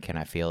breathing? Can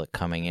I feel it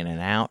coming in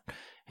and out?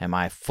 Am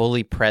I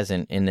fully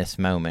present in this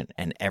moment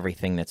and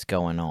everything that's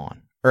going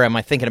on? Or am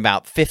I thinking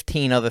about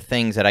 15 other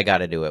things that I got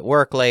to do at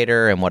work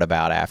later? And what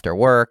about after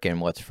work?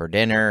 And what's for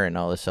dinner? And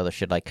all this other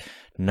shit. Like,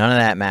 none of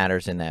that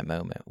matters in that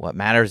moment. What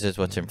matters is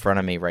what's in front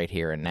of me right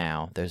here and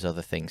now. Those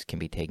other things can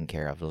be taken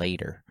care of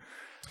later.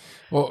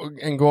 Well,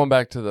 and going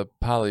back to the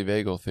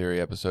polyvagal theory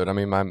episode, I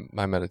mean,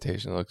 my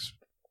meditation looks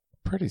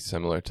pretty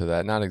similar to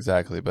that. Not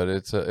exactly, but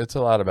it's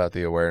a lot about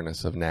the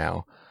awareness of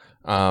now.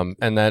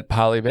 And that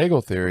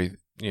polyvagal theory,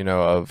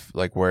 of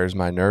like, where's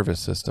my nervous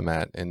system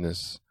at in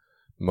this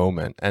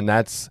moment? And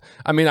that's,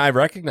 I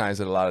recognize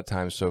it a lot of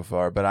times so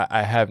far, but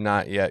I have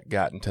not yet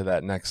gotten to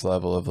that next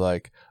level of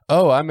like,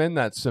 oh, I'm in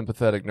that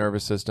sympathetic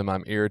nervous system.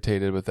 I'm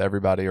irritated with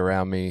everybody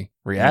around me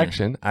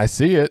reaction. I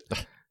see it.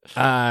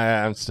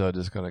 I'm still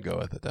just going to go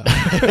with it though.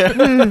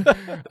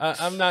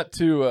 I'm not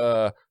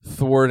too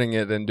thwarting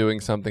it and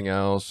doing something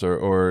else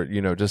or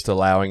just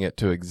allowing it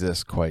to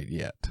exist quite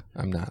yet.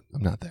 I'm not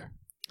there.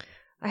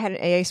 I had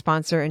an AA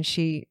sponsor and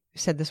she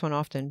said this one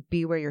often,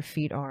 be where your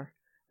feet are.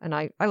 And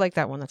I like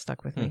that one. That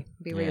stuck with me.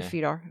 Be where your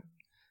feet are.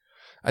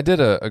 I did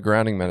a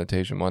grounding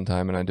meditation one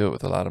time, and I do it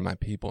with a lot of my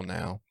people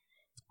now,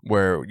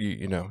 where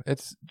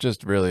it's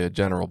just really a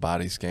general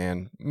body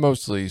scan,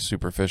 mostly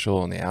superficial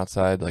on the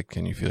outside. Like,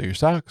 can you feel your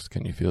socks?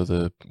 Can you feel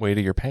the weight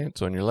of your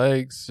pants on your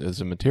legs? Is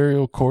the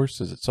material coarse?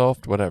 Is it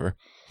soft? Whatever.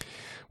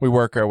 We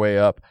work our way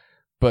up,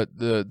 but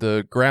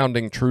the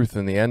grounding truth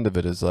in the end of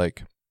it is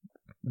like,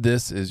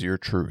 this is your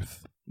truth.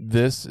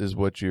 This is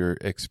what your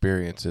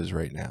experience is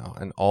right now.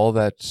 And all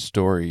that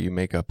story you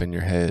make up in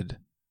your head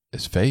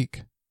is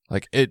fake.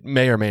 Like, it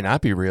may or may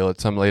not be real at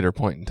some later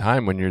point in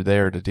time when you're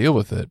there to deal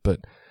with it.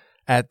 But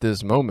at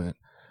this moment,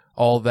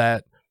 all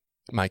that,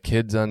 my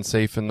kid's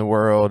unsafe in the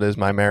world, is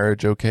my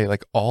marriage okay?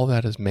 Like, all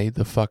that is made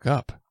the fuck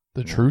up.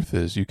 The truth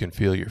is you can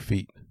feel your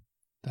feet.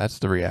 That's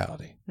the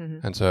reality.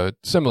 Mm-hmm. And so,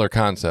 similar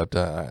concept,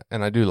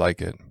 and I do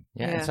like it.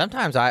 Yeah. And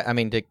sometimes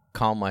to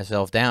calm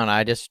myself down,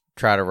 I just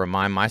try to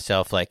remind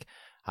myself, like,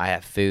 I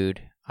have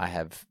food, I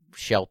have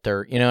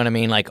shelter, you know what I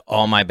mean? Like,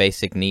 all my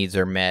basic needs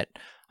are met.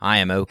 I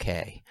am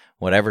okay.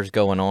 Whatever's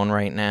going on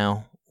right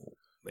now,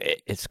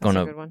 it's going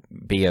to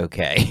be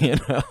okay.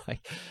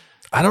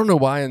 I don't know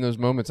why in those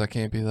moments I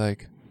can't be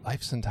like,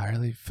 life's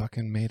entirely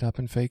fucking made up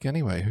and fake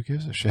anyway. Who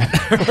gives a shit?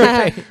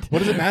 Right. What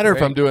does it matter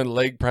if I'm doing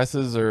leg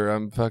presses or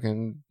I'm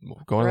fucking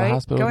going to the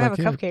hospital Go with have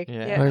my a kid? cupcake.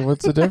 Yeah. Like,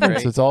 what's the difference?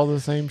 Right. It's all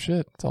the same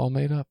shit. It's all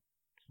made up.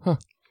 Huh.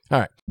 All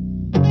right.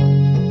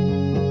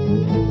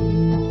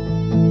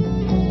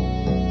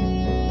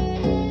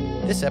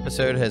 This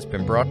episode has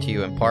been brought to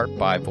you in part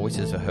by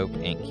Voices of Hope,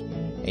 Inc.,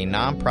 a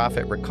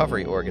nonprofit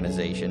recovery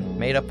organization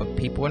made up of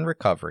people in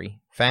recovery,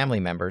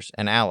 family members,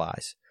 and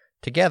allies.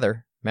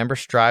 Together, members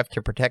strive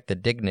to protect the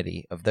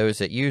dignity of those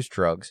that use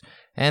drugs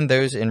and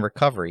those in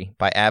recovery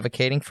by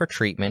advocating for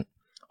treatment,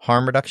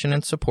 harm reduction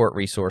and support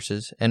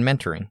resources, and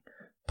mentoring.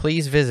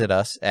 Please visit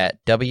us at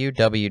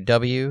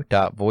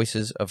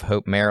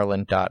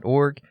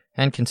www.voicesofhopemaryland.org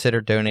and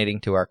consider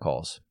donating to our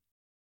cause.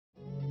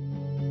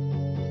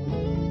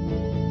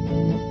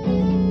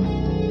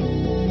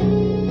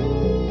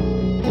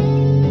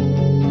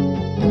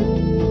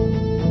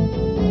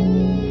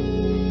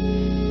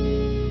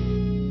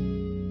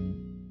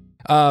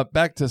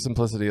 Back to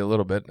simplicity a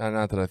little bit.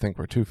 Not that I think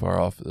we're too far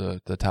off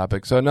the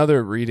topic. So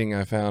another reading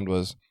I found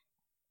was,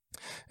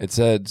 it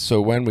said, so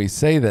when we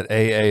say that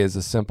AA is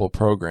a simple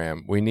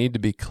program, we need to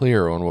be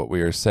clear on what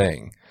we are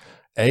saying.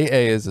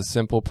 AA is a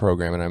simple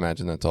program, and I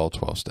imagine that's all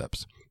 12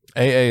 steps.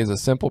 AA is a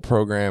simple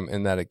program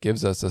in that it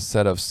gives us a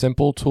set of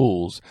simple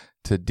tools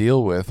to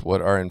deal with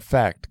what are in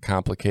fact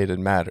complicated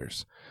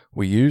matters.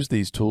 We use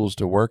these tools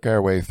to work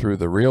our way through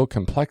the real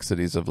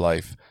complexities of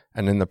life,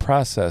 and in the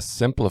process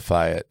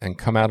simplify it and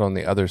come out on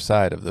the other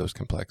side of those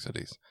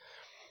complexities.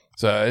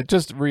 So it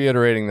just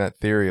reiterating that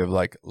theory of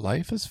like,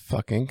 life is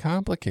fucking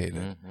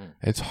complicated.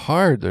 It's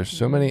hard. There's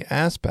so many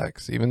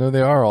aspects, even though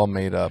they are all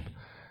made up.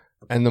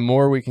 And the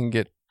more we can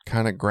get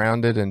kind of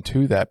grounded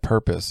into that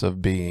purpose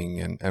of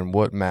being and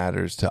what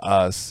matters to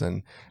us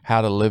and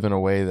how to live in a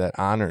way that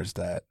honors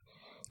that.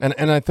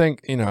 And I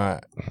think, you know,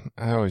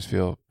 I always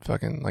feel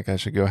fucking like I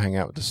should go hang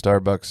out with the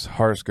Starbucks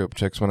horoscope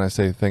chicks when I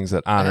say things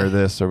that honor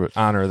this or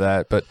honor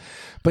that.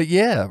 But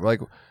yeah,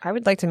 like I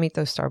would like to meet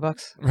those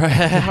Starbucks right.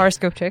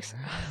 horoscope chicks.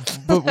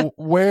 But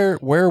where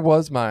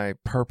was my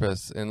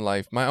purpose in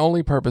life? My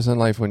only purpose in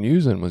life when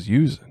using was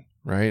using,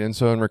 right? And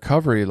so in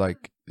recovery,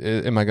 like,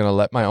 am I going to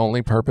let my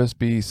only purpose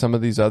be some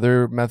of these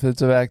other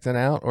methods of acting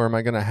out, or am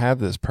I going to have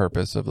this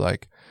purpose of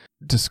like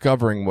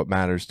discovering what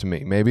matters to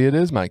me? Maybe it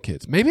is my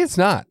kids. Maybe it's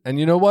not. And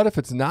you know what? If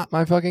it's not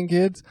my fucking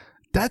kids,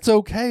 that's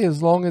okay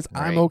as long as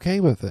I'm okay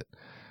with it.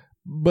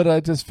 But I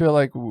just feel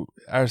like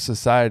our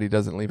society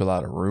doesn't leave a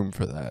lot of room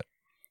for that.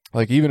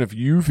 Like, even if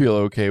you feel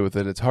okay with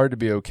it, it's hard to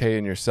be okay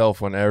in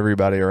yourself when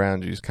everybody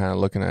around you is kind of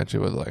looking at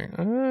you with like,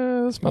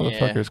 this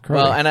motherfucker's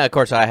crazy. Well, and of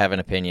course I have an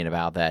opinion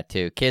about that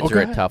too. Kids are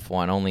a tough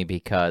one only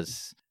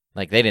because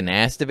like they didn't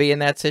ask to be in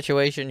that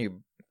situation.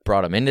 You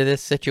brought them into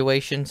this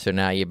situation, so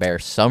now you bear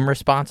some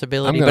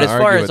responsibility. But as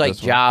far as like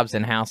jobs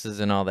and houses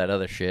and all that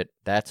other shit,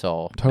 that's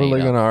all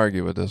totally gonna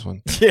argue with this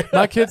one.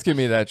 My kids give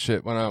me that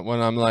shit when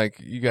I'm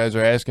like, you guys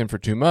are asking for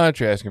too much,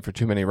 you're asking for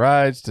too many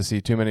rides to see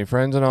too many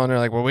friends and all, and they're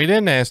like, well, we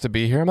didn't ask to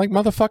be here. I'm like,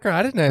 motherfucker,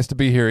 I didn't ask to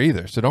be here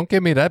either, so don't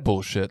give me that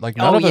bullshit. Like,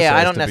 none of us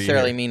I don't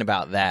necessarily mean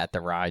about that,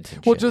 the rides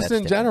and well, shit. just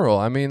in general.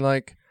 I mean,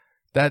 like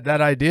that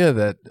idea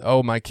that,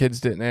 oh, my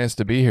kids didn't ask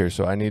to be here,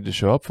 so I need to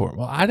show up for them.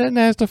 Well, I didn't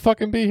ask to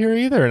fucking be here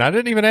either, and I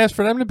didn't even ask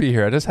for them to be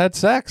here. I just had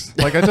sex.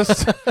 Like,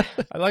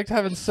 I liked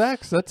having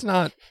sex. That's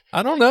not,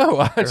 I don't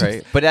know.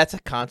 Right. But that's a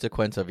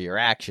consequence of your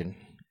action.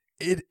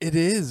 It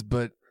is,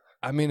 but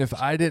I mean, if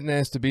I didn't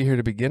ask to be here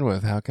to begin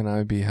with, how can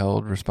I be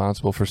held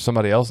responsible for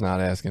somebody else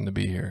not asking to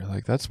be here?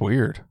 Like, that's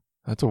weird.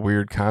 That's a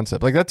weird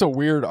concept. Like, that's a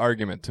weird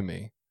argument to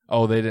me.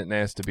 Oh, they didn't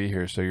ask to be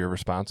here, so you're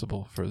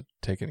responsible for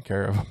taking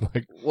care of them.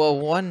 Like, well,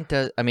 one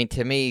does. I mean,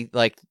 to me,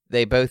 like,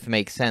 they both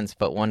make sense,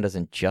 but one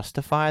doesn't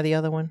justify the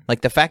other one.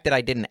 Like, the fact that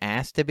I didn't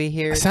ask to be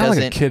here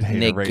doesn't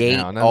negate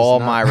all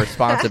my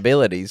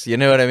responsibilities. You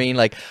know what I mean?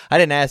 Like, I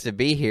didn't ask to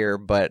be here,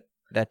 but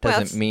that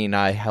doesn't mean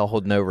I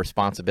hold no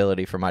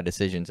responsibility for my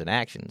decisions and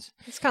actions.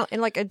 It's kind of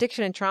in like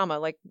addiction and trauma.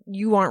 Like,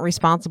 you aren't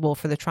responsible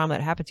for the trauma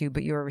that happened to you,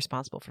 but you are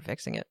responsible for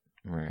fixing it.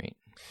 Right.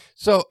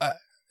 So,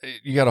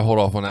 you got to hold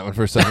off on that one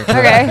for a second.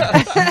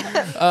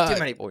 Okay. Too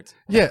many points.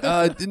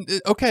 Yeah.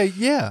 Okay.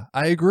 Yeah,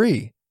 I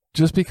agree.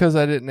 Just because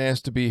I didn't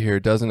ask to be here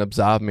doesn't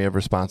absolve me of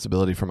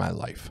responsibility for my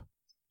life.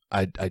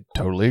 I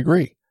totally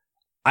agree.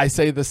 I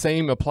say the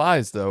same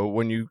applies, though,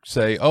 when you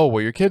say, oh,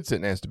 well, your kids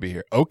didn't ask to be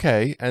here.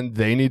 Okay. And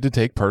they need to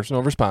take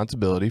personal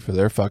responsibility for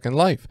their fucking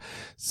life.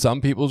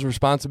 Some people's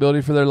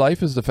responsibility for their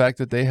life is the fact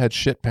that they had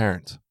shit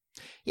parents.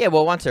 Yeah.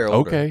 Well, once they're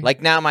older. Okay.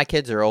 Like, now my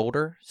kids are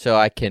older, so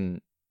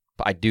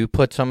I do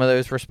put some of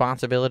those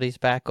responsibilities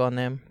back on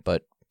them,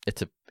 but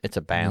it's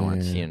a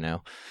balance, you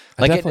know.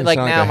 Like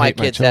now my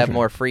kids have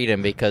more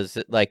freedom because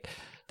like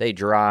they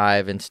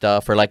drive and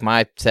stuff, or like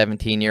my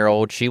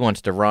 17-year-old, she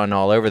wants to run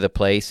all over the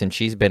place and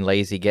she's been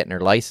lazy getting her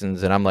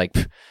license, and I'm like,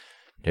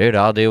 dude,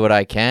 I'll do what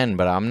I can,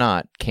 but I'm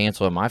not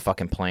canceling my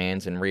fucking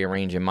plans and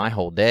rearranging my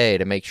whole day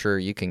to make sure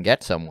you can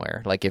get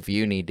somewhere. Like, if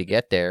you need to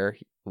get there,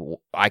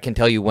 I can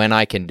tell you when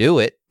I can do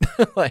it,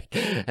 like,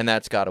 and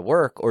that's got to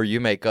work, or you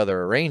make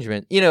other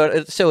arrangements, you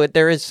know. So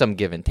there is some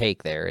give and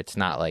take there. It's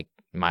not like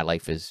my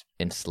life is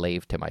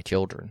enslaved to my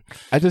children.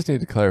 I just need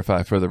to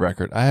clarify for the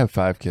record. I have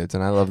 5 kids,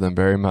 and I love them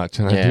very much,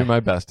 and I do my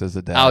best as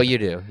a dad. Oh, you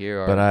do. You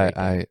are. But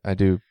I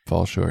do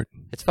fall short.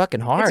 It's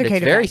fucking hard.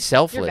 It's very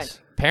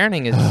selfless.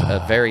 Parenting is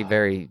a very,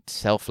 very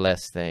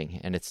selfless thing,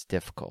 and it's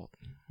difficult.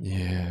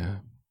 Yeah.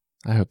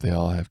 I hope they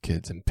all have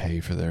kids and pay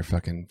for their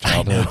fucking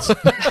childhoods.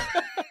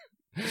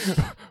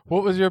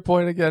 What was your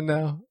point again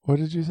now? What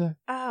did you say?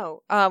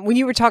 Oh, when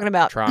you were talking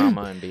about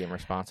trauma and being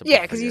responsible.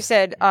 Yeah, because you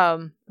said,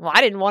 well,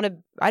 I didn't want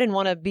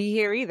to be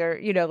here either.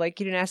 You know, like,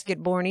 you didn't ask to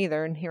get born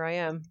either, and here I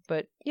am.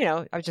 But, you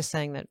know, I was just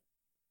saying that,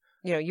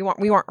 you know,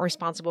 we weren't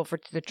responsible for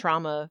the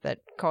trauma that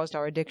caused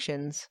our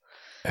addictions,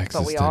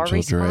 but we are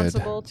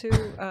responsible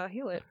to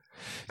heal it.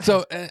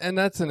 So, and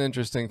that's an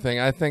interesting thing.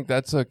 I think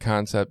that's a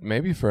concept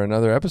maybe for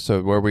another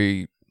episode where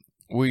we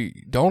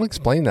don't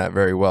explain that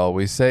very well.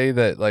 We say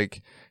that,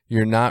 like,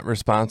 you're not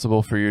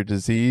responsible for your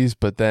disease,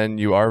 but then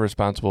you are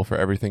responsible for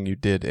everything you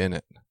did in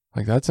it.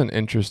 Like, that's an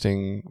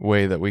interesting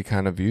way that we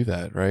kind of view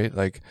that, right?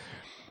 Like,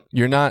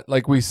 You're not,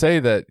 like we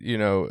say that,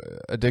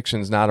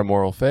 addiction's not a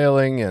moral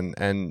failing,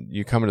 and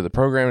you come into the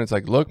program and it's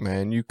like, look,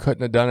 man, you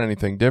couldn't have done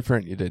anything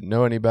different. You didn't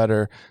know any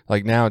better.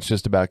 Like now it's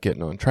just about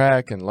getting on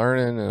track and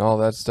learning and all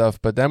that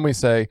stuff. But then we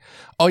say,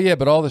 oh yeah,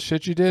 but all the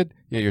shit you did,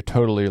 yeah, you're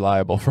totally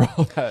liable for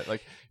all that.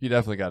 Like you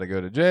definitely got to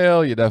go to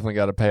jail. You definitely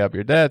got to pay up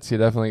your debts. You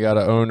definitely got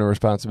to own a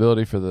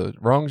responsibility for the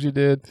wrongs you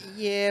did.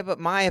 Yeah, but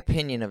my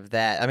opinion of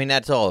that, I mean,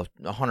 that's all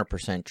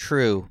 100%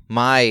 true.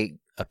 My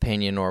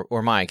opinion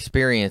or my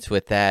experience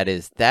with that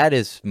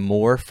is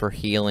more for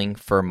healing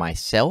for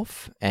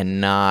myself and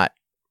not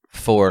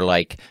for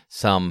like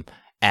some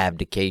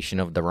abdication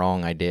of the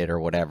wrong I did or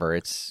whatever.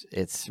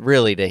 It's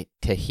really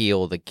to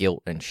heal the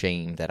guilt and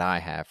shame that I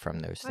have from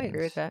those things. I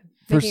agree with that.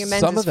 For Making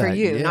amends some is of for that,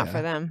 you, yeah. not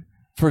for them.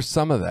 For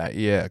some of that,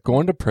 yeah.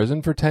 Going to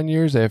prison for 10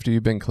 years after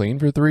you've been clean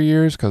for 3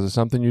 years because of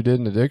something you did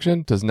in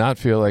addiction does not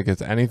feel like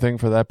it's anything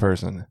for that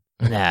person.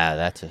 Nah,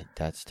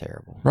 that's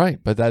terrible. Right,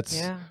 but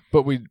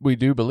but we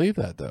do believe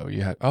that though.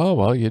 Oh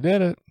well, you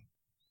did it,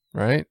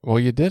 right? Well,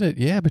 you did it,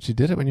 yeah, but you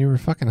did it when you were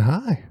fucking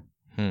high,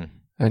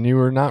 and you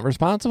were not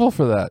responsible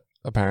for that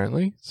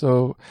apparently.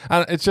 So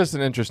it's just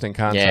an interesting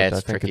concept. Yeah, it's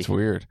I think tricky. it's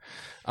weird.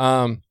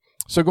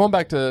 So going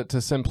back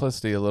to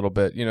simplicity a little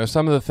bit,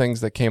 some of the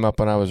things that came up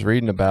when I was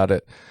reading about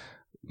it,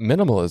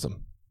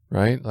 minimalism,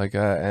 right? Like,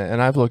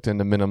 and I've looked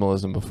into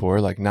minimalism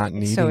before, like not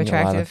needing so a lot of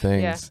attractive,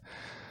 things. yeah.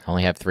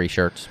 Only have 3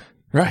 shirts.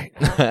 Right.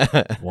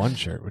 One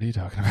shirt. What are you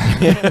talking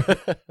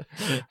about?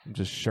 I'm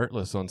just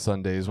shirtless on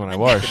Sundays when I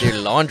wash. Do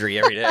laundry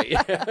every day.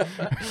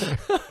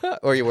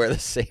 Or you wear the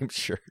same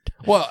shirt.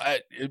 Well,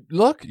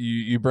 look,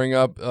 you bring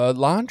up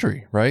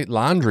laundry, right?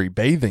 Laundry,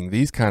 bathing,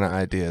 these kind of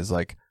ideas.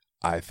 Like,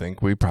 I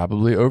think we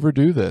probably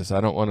overdo this.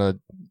 I don't want to,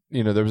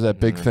 there was that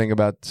big thing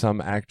about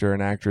some actor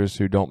and actress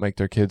who don't make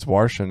their kids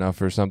wash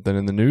enough or something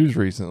in the news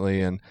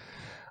recently. And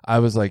I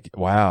was like,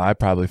 wow, I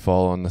probably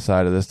fall on the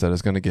side of this that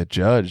is going to get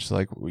judged.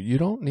 Like, you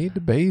don't need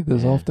to bathe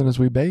as often as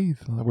we bathe.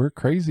 We're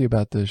crazy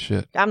about this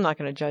shit. I'm not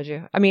going to judge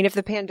you. I mean, if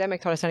the pandemic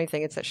taught us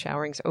anything, it's that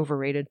showering's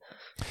overrated.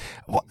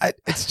 Well,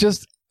 it's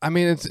just,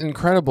 it's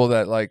incredible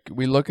that, like,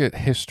 we look at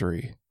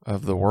history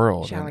of the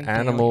world Showering and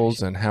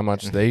animals and how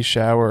much they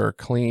shower or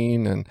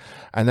clean.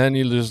 And then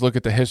you just look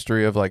at the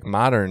history of, like,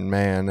 modern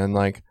man and,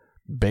 like,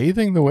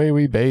 bathing the way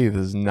we bathe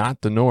is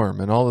not the norm.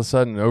 And all of a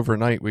sudden,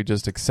 overnight, we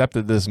just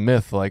accepted this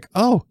myth like,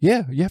 oh,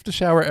 yeah, you have to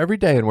shower every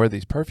day and wear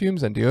these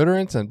perfumes and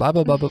deodorants and blah,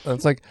 blah, blah, blah. And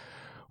it's like,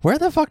 where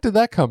the fuck did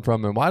that come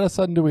from? And why all of a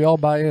sudden do we all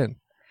buy in?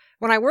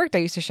 When I worked, I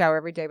used to shower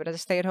every day, but as a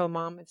stay-at-home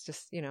mom, it's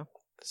just,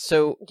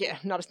 So yeah,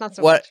 it's not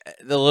so what much.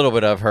 the little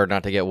bit I've heard,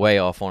 not to get way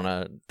off on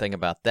a thing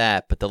about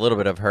that, but the little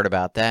bit I've heard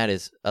about that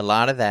is a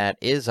lot of that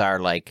is our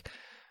like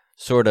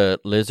sort of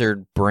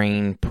lizard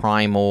brain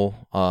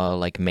primal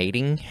like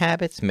mating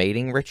habits,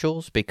 mating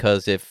rituals,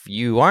 because if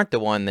you aren't the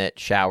one that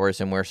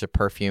showers and wears the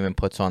perfume and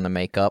puts on the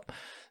makeup,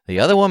 the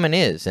other woman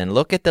is. And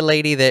look at the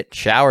lady that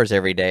showers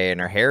every day and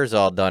her hair's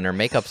all done, her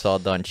makeup's all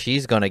done.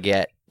 She's going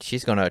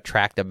to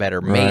attract a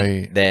better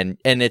mate than,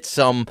 and it's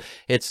some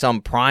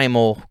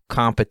primal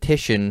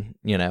competition,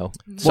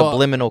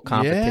 subliminal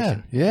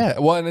competition. Yeah.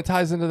 Well, and it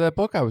ties into that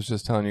book I was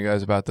just telling you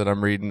guys about that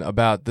I'm reading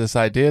about this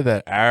idea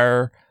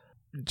that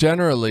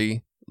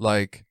generally,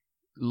 like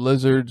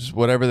lizards,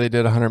 whatever they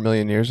did 100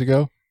 million years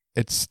ago,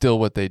 it's still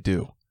what they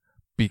do.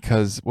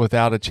 Because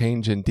without a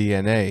change in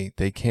DNA,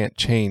 they can't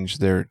change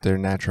their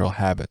natural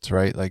habits,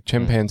 right? Like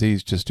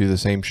chimpanzees just do the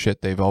same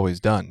shit they've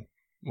always done.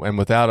 And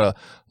without a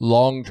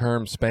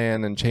long-term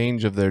span and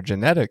change of their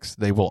genetics,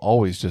 they will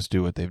always just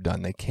do what they've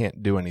done. They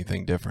can't do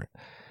anything different.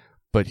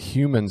 But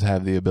humans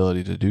have the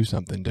ability to do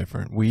something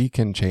different. We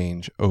can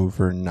change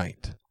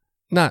overnight.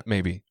 Not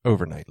maybe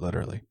overnight,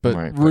 literally, but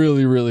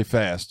really, really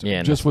fast.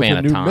 Yeah, just with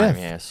a new myth.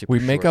 Yeah, super we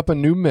make short. up a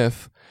new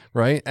myth,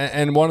 right?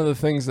 And one of the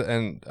things,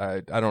 and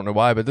I don't know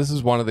why, but this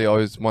is one of the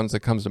always ones that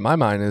comes to my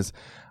mind is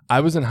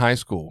I was in high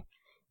school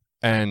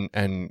and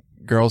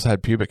girls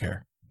had pubic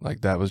hair.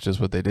 Like that was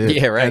just what they did.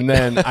 Yeah, right. And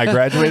then I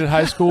graduated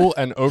high school,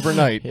 and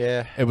overnight,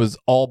 Yeah. it was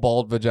all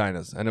bald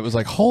vaginas, and it was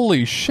like,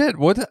 holy shit!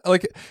 What?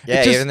 Like,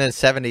 Yeah, it just, even in the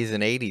 70s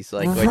and 80s,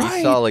 like when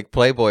you saw like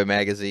Playboy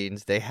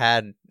magazines, they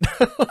had.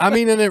 I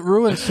mean, and it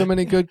ruined so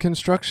many good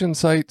construction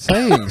site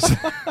sayings.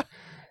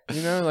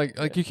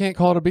 Like you can't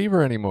call it a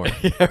beaver anymore.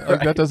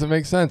 Like that doesn't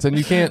make sense. And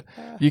you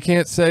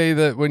can't say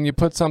that when you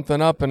put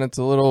something up and it's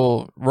a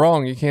little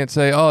wrong, you can't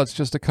say, oh, it's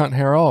just a cunt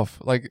hair off.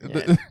 Like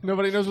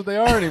nobody knows what they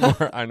are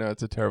anymore. I know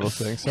it's a terrible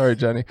thing. Sorry,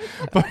 Jenny.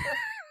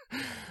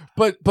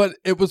 But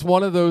it was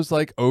one of those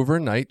like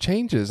overnight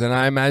changes. And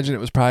I imagine it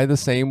was probably the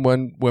same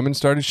when women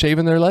started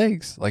shaving their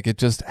legs. Like it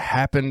just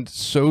happened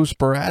so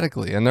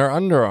sporadically, and their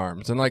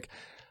underarms, and like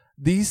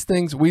these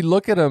things, we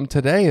look at them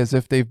today as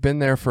if they've been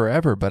there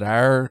forever, but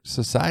our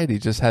society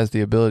just has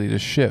the ability to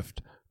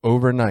shift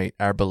overnight,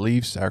 our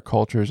beliefs, our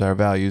cultures, our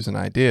values, and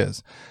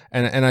ideas.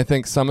 And I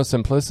think Summa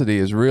Simplicity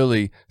is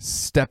really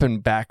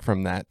stepping back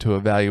from that to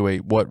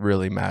evaluate what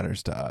really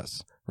matters to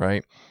us,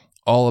 right?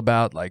 All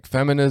about like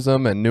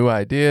feminism and new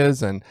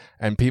ideas and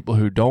people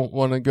who don't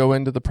want to go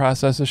into the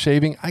process of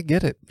shaving. I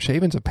get it.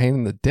 Shaving's a pain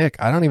in the dick.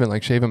 I don't even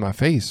like shaving my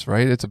face,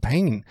 right? It's a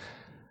pain.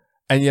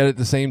 And yet at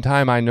the same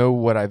time, I know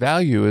what I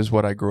value is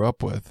what I grew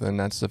up with. And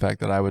that's the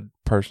fact that I would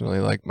personally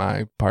like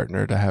my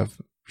partner to have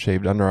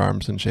shaved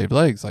underarms and shaved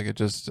legs. Like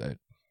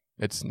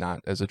it's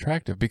not as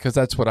attractive because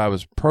that's what I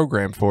was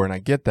programmed for. And I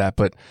get that.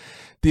 But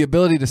the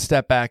ability to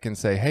step back and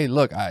say, hey,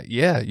 look,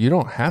 you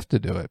don't have to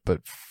do it.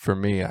 But for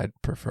me, I'd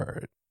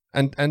prefer it.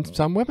 And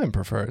some women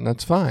prefer it, and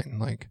that's fine.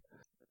 Like,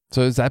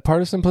 so is that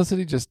part of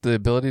simplicity? Just the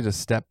ability to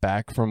step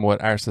back from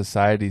what our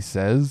society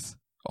says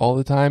all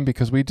the time?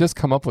 Because we just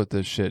come up with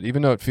this shit,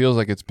 even though it feels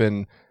like it's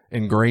been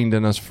ingrained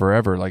in us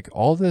forever. Like,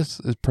 all this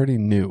is pretty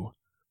new.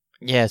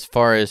 Yeah, as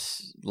far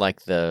as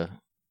like the,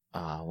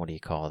 what do you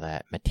call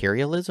that?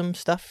 Materialism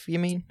stuff, you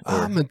mean?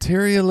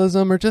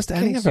 Materialism or just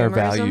any of our Consumerism?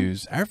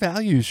 values. Our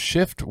values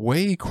shift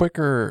way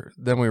quicker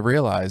than we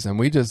realize, and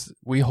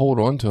we hold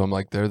on to them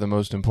like they're the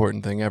most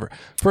important thing ever.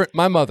 For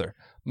my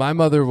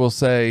mother will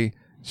say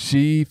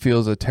she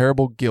feels a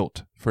terrible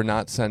guilt for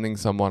not sending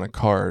someone a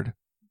card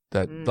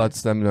that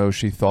lets them know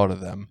she thought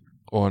of them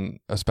on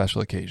a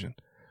special occasion.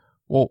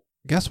 Well,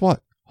 guess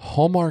what?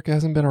 Hallmark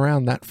hasn't been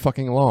around that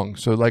fucking long.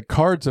 So like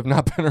cards have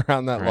not been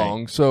around that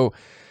long. So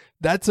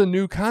that's a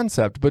new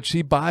concept, but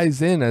she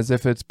buys in as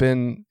if it's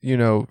been,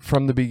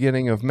 from the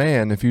beginning of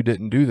man. If you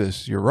didn't do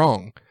this, you're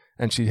wrong.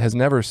 And she has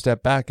never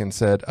stepped back and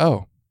said,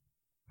 oh,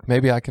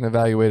 maybe I can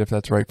evaluate if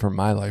that's right for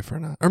my life or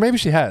not. Or maybe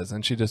she has,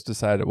 and she just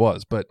decided it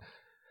was. But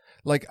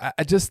like,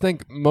 I just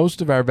think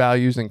most of our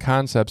values and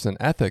concepts and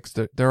ethics,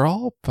 they're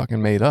all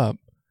fucking made up.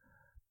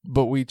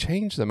 But we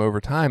change them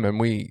over time, and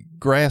we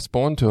grasp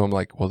onto them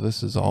like, well,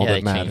 this is all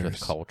that matters. Change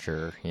with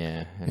culture,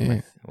 and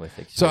with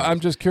experience. So I'm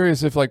just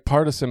curious if like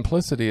part of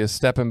simplicity is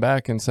stepping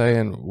back and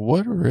saying,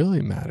 what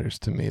really matters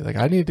to me? Like,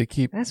 I need to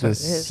keep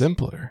this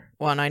simpler.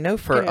 Well, and I know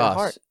for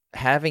us,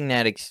 having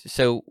that,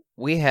 so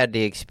we had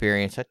the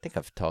experience, I think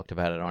I've talked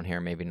about it on here,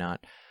 maybe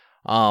not.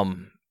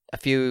 A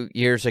few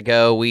years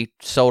ago, we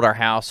sold our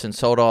house and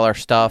sold all our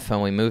stuff,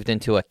 and we moved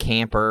into a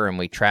camper, and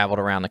we traveled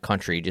around the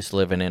country just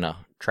living in a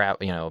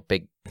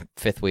big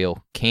fifth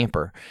wheel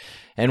camper.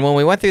 And when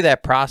we went through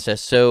that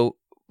process, so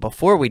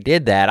before we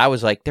did that, I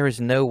was like, there is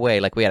no way.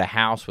 Like, we had a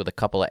house with a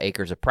couple of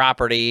acres of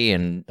property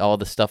and all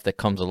the stuff that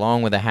comes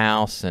along with a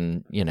house,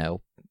 and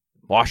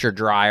washer,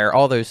 dryer,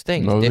 all those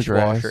things,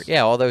 dishwasher,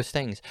 all those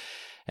things.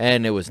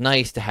 And it was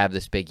nice to have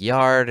this big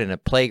yard and a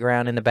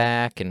playground in the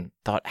back, and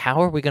thought,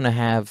 how are we going to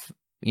have,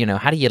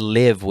 how do you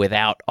live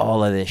without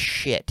all of this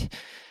shit?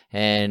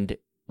 And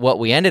what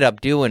we ended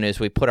up doing is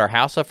we put our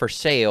house up for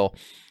sale,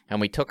 and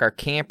we took our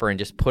camper and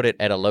just put it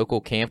at a local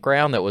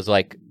campground that was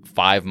like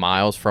 5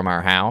 miles from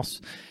our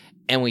house.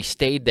 And we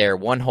stayed there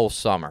one whole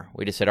summer.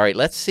 We just said, all right,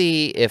 let's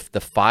see if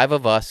the 5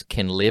 of us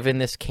can live in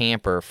this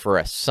camper for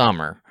a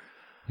summer.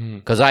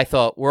 Because I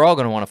thought, we're all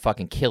going to want to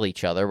fucking kill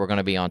each other. We're going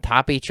to be on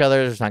top of each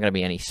other. There's not going to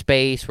be any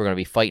space. We're going to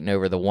be fighting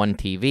over the one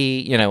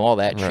TV, all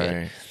that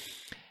shit.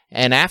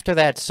 And after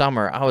that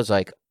summer, I was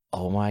like,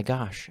 oh my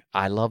gosh,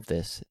 I love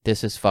this.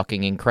 This is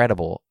fucking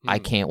incredible. I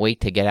can't wait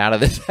to get out of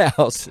this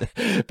house.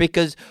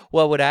 Because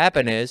what would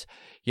happen is,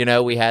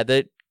 we had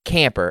the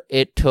camper.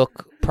 It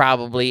took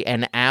probably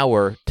an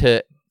hour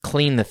to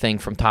clean the thing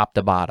from top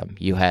to bottom.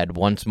 You had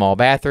one small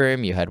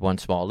bathroom. You had one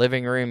small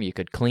living room. You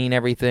could clean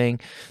everything.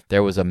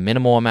 There was a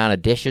minimal amount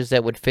of dishes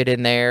that would fit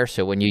in there.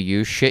 So when you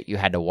use shit, you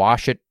had to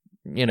wash it,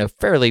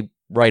 fairly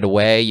right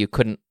away. You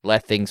couldn't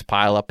let things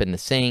pile up in the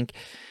sink.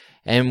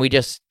 And we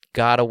just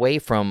got away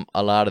from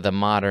a lot of the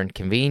modern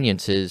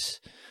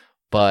conveniences,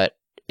 but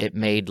it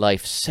made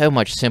life so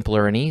much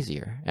simpler and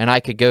easier. And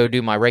I could go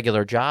do my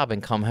regular job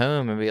and come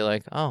home and be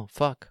like, oh,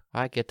 fuck,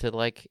 I get to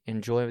like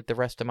enjoy the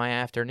rest of my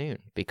afternoon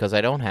because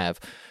I don't have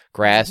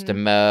grass to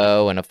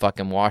mow and a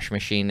fucking wash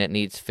machine that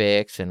needs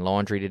fixed and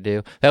laundry to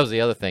do. That was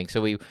the other thing.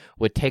 So we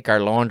would take our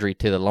laundry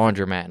to the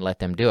laundromat and let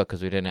them do it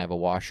because we didn't have a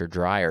washer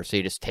dryer. So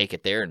you just take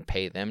it there and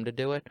pay them to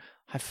do it.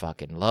 I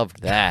fucking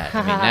loved that. I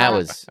mean, that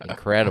was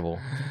incredible.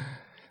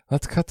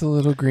 Let's cut the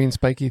little green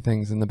spiky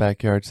things in the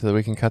backyard so that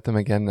we can cut them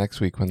again next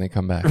week when they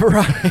come back.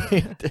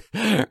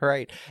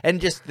 Right.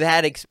 And just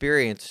that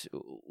experience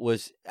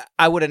was,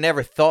 I would have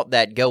never thought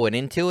that going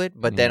into it,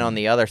 but then on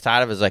the other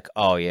side of it was like,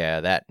 oh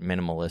yeah, that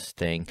minimalist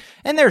thing.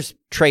 And there's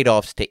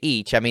trade-offs to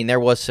each. I mean, there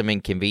was some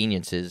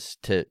inconveniences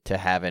to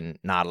having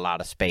not a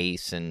lot of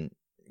space and,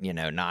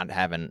 not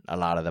having a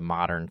lot of the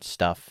modern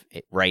stuff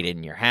right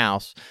in your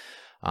house.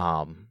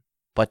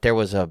 But there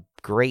was a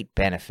great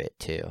benefit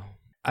too.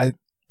 I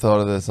thought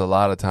of this a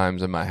lot of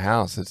times in my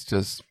house. It's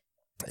just,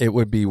 it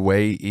would be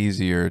way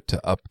easier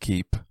to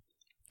upkeep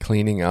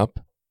cleaning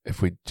up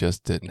if we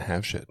just didn't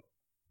have shit.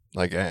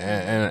 Like,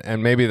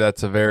 and maybe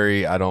that's a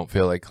very, I don't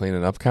feel like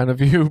cleaning up kind of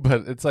view,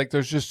 but it's like,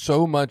 there's just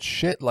so much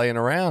shit laying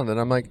around. And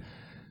I'm like,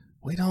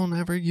 we don't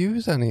ever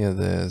use any of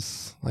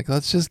this. Like,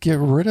 let's just get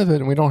rid of it.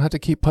 And we don't have to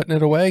keep putting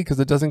it away because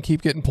it doesn't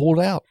keep getting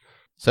pulled out.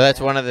 So that's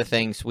one of the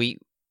things we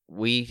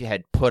we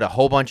had put a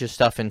whole bunch of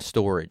stuff in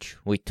storage.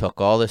 We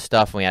took all this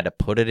stuff and we had to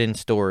put it in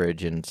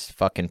storage and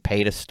fucking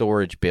paid a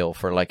storage bill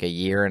for like a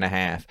year and a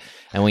half.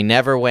 And we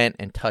never went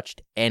and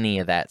touched any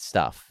of that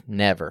stuff.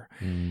 Never.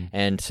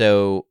 And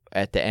so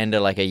at the end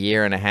of like a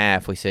year and a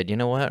half, we said, you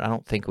know what? I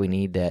don't think we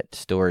need that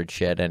storage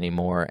shed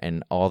anymore,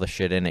 and all the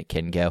shit in it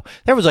can go.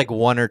 There was like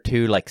one or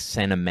two like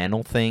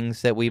sentimental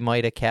things that we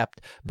might have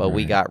kept, but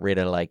we got rid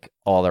of like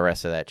all the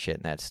rest of that shit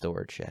in that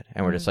storage shed.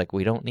 And we're just like,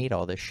 we don't need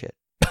all this shit.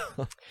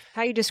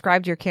 How you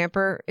described your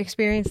camper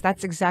experience,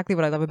 that's exactly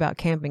what I love about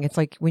camping. It's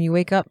like when you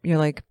wake up, you're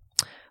like,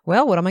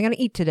 well, what am I going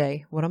to eat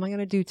today? What am I going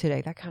to do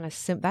today? That kind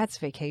of that's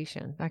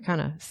vacation, that kind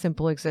of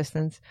simple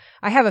existence.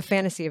 I have a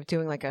fantasy of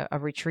doing like a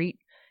retreat,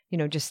 you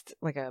know, just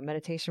like a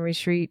meditation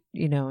retreat,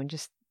 you know, and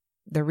just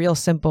the real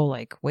simple,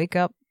 like wake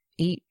up,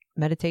 eat,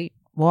 meditate,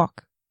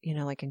 walk, you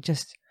know, like, and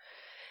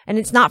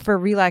it's not for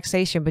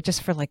relaxation, but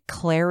just for like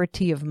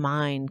clarity of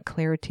mind,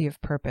 clarity of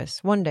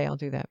purpose. One day I'll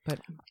do that, but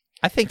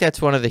I think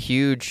that's one of the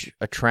huge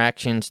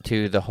attractions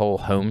to the whole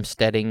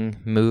homesteading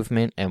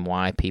movement and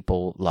why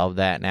people love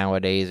that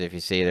nowadays. If you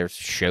see there's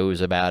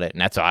shows about it, and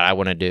that's what I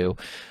want to do.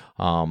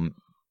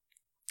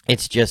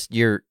 It's just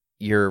your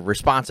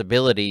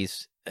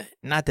responsibilities,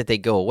 not that they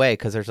go away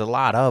because there's a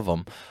lot of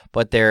them,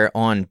 but they're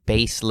on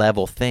base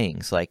level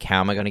things like, how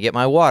am I going to get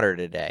my water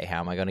today? How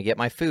am I going to get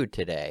my food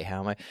today?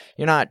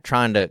 You're not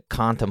trying to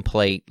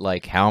contemplate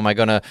like, how am I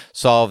going to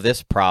solve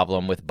this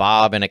problem with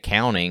Bob in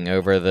accounting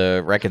over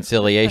the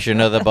reconciliation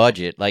of the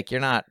budget? Like,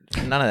 none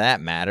of that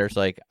matters.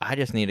 Like, I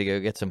just need to go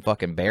get some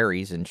fucking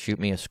berries and shoot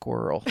me a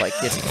squirrel. Like,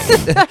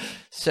 it's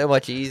so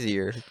much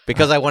easier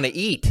because I want to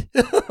eat.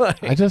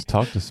 Like, I just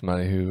talked to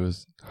somebody who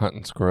was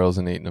hunting squirrels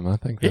and eating them. I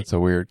think that's a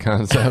weird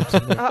concept.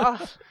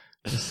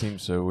 It just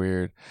seems so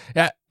weird.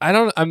 Yeah, I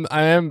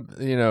am,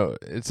 you know,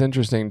 it's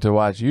interesting to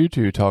watch you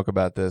two talk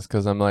about this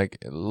because I'm like,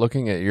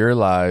 looking at your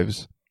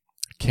lives,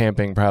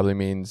 camping probably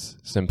means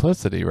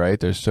simplicity, right?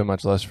 There's so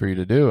much less for you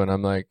to do. And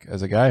I'm like,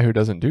 as a guy who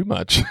doesn't do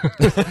much,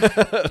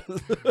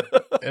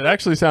 it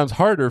actually sounds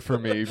harder for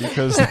me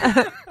because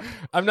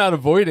I'm not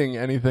avoiding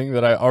anything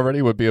that I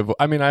already would be.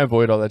 I mean, I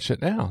avoid all that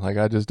shit now. Like,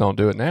 I just don't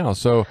do it now.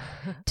 So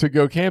to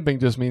go camping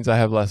just means I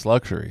have less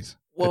luxuries.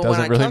 Well, it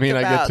doesn't really mean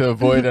I get to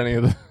avoid any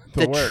of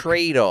the work.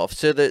 Trade-off.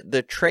 So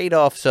the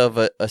trade-offs of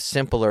a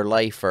simpler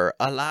life are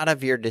a lot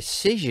of your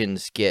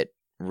decisions get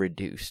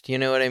reduced. You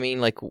know what I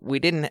mean? Like, we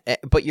didn't,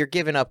 but you're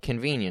giving up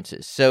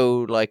conveniences.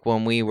 So like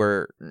when we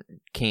were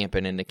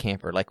camping in the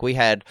camper, like we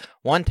had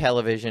one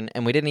television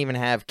and we didn't even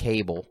have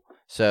cable.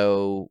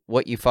 So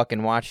what you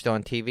fucking watched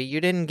on TV, you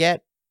didn't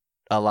get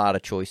a lot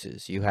of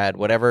choices. You had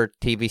whatever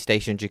TV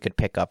stations you could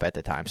pick up at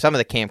the time. Some of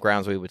the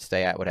campgrounds we would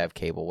stay at would have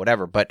cable,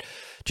 whatever. But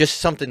just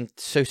something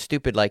so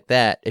stupid like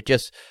that, it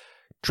just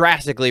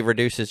drastically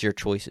reduces your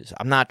choices.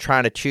 I'm not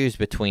trying to choose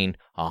between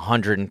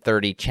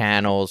 130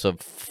 channels of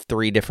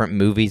 3 different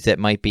movies that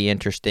might be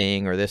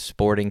interesting, or this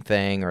sporting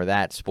thing or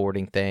that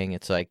sporting thing.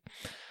 It's like,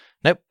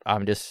 nope,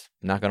 I'm just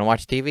not going to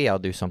watch TV. I'll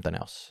do something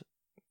else.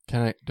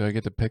 Do I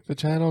get to pick the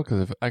channel?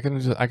 Because if I can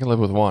live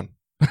with one.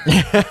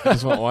 I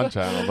just want one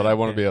channel, but I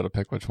want to be able to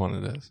pick which one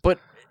it is. But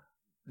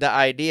the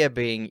idea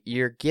being,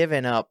 you're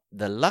giving up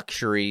the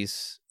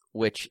luxuries,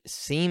 which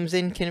seems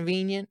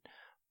inconvenient,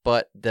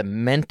 but the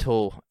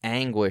mental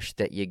anguish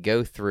that you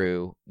go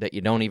through that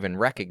you don't even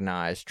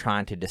recognize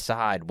trying to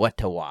decide what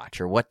to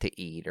watch or what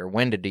to eat or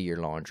when to do your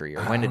laundry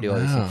or when to do all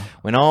these things.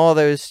 When all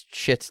those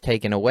shit's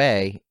taken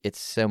away, it's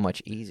so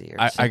much easier.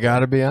 I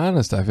got to be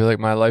honest. I feel like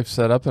my life's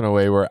set up in a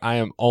way where I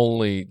am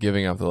only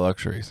giving up the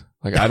luxuries.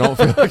 Like, I don't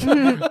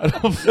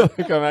feel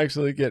like I'm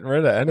actually getting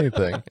rid of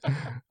anything.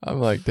 I'm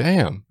like,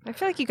 damn. I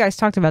feel like you guys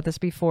talked about this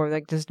before.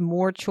 Like, does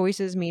more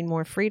choices mean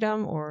more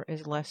freedom, or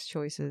is less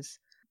choice,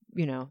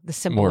 you know, the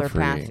simpler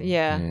path?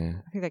 Yeah.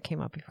 I think that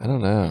came up before. I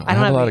don't know. I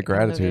have a lot of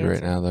gratitude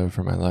right now, though,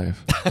 for my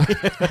life.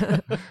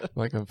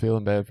 Like, I'm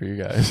feeling bad for you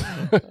guys.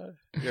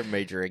 Your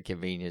major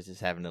inconvenience is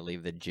having to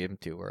leave the gym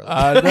too early.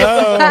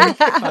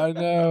 I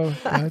know.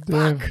 God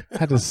damn. I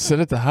had to sit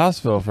at the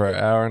hospital for an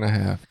hour and a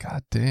half.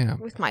 God damn.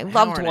 With my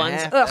loved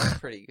ones. That's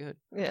pretty good.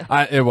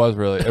 Yeah. It was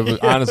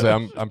honestly,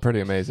 I'm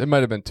pretty amazed. It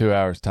might have been 2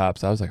 hours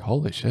tops. I was like,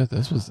 holy shit,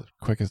 this was the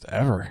quickest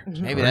ever.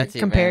 Maybe that's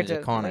the advantage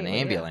of calling an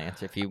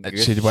ambulance. If you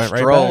just went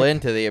stroll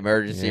into the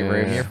emergency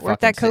room, you're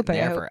Work fucking that sitting copay,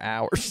 there for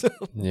hours.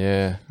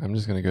 Yeah, I'm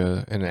just going to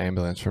go in an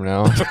ambulance from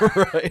now on.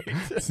 Right.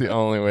 It's the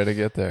only way to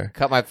get there.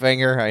 Cut my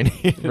finger. I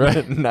need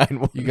Right.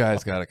 911. You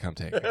guys got to come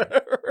take it.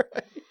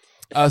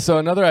 Right. So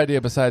another idea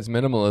besides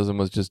minimalism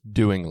was just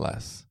doing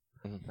less.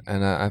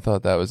 And I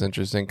thought that was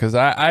interesting because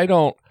I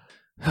don't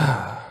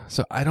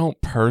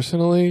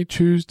personally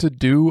choose to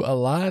do a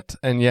lot.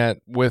 And yet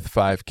with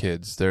 5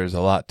 kids, there's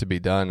a lot to be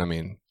done. I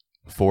mean,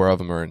 4 of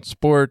them are in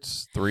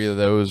sports. 3 of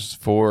those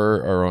 4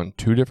 are on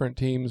 2 different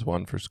teams,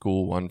 one for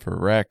school, one for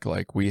rec.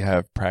 Like, we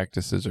have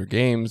practices or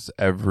games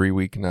every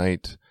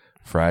weeknight,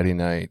 Friday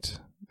night,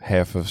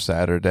 half of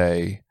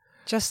Saturday.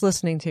 Just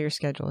listening to your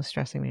schedule is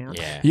stressing me out.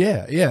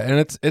 Yeah,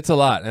 and it's a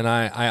lot, and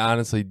I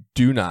honestly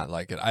do not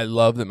like it. I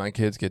love that my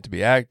kids get to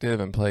be active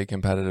and play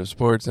competitive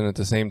sports, and at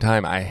the same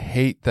time, I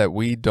hate that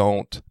we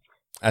don't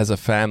as a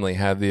family,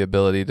 have the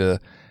ability to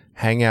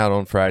hang out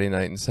on Friday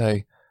night and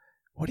say,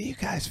 what do you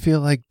guys feel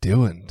like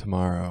doing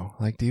tomorrow?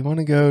 Like, do you want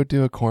to go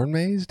do a corn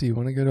maze? Do you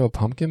want to go to a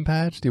pumpkin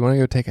patch? Do you want to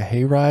go take a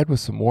hayride with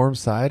some warm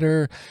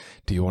cider?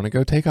 Do you want to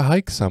go take a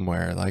hike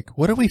somewhere? Like,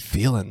 what are we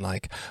feeling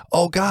like?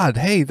 Oh, God,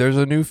 hey, there's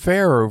a new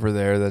fair over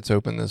there that's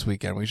open this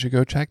weekend. We should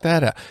go check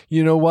that out.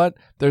 You know what?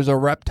 There's a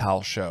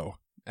reptile show.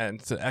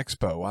 And it's an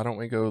expo. Why don't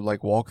we go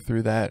like walk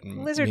through that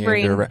and lizard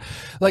brain?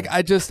 Like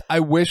I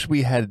wish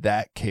we had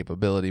that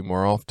capability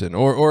more often.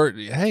 Or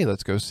hey,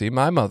 let's go see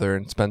my mother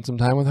and spend some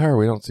time with her.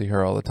 We don't see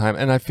her all the time.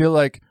 And I feel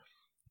like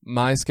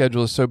my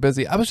schedule is so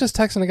busy. I was just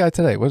texting a guy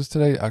today. What is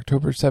today?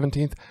 October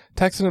 17th.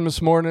 Texting him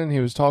this morning. He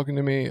was talking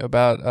to me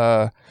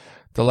about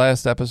the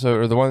last episode,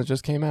 or the one that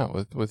just came out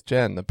with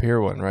Jen, the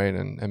peer one, right?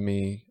 And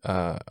me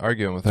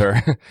arguing with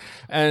her.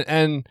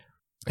 and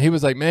he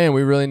was like, man,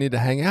 we really need to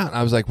hang out. And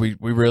I was like, we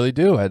really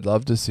do. I'd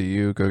love to see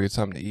you, go get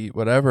something to eat,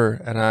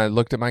 whatever. And I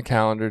looked at my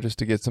calendar just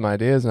to get some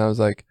ideas. And I was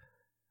like,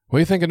 what do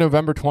you think of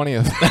November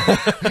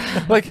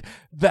 20th? Like,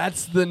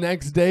 that's the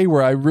next day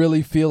where I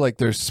really feel like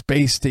there's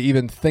space to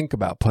even think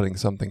about putting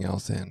something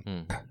else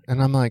in.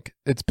 And I'm like,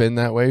 it's been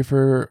that way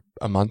for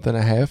a month and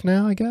a half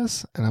now, I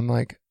guess. And I'm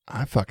like,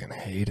 I fucking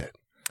hate it.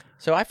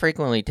 So I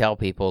frequently tell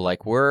people, like,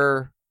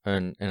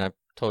 and I've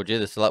told you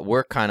this a lot,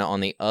 we're kind of on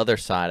the other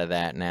side of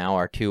that now.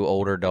 Our two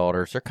older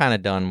daughters are kind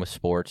of done with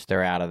sports.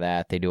 They're out of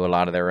that. They do a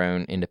lot of their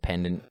own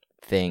independent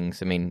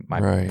things. I mean, my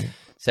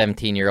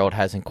 17-year-old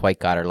hasn't quite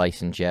got her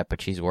license yet,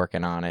 but she's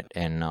working on it,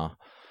 and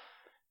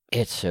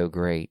it's so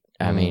great.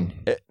 I mean,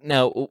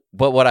 no,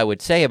 but what I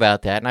would say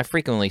about that, and I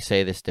frequently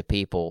say this to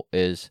people,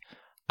 is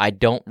I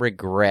don't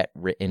regret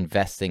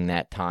investing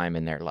that time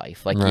in their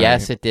life. Like,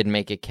 yes, it did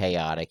make it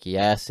chaotic.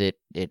 Yes, it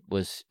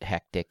was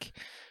hectic.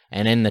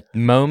 And in the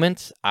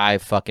moments, I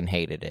fucking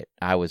hated it.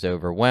 I was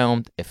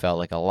overwhelmed. It felt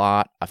like a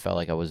lot. I felt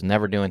like I was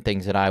never doing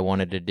things that I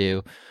wanted to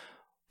do.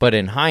 But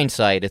in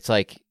hindsight, it's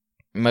like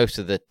most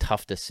of the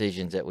tough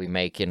decisions that we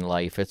make in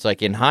life. It's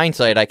like in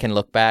hindsight, I can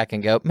look back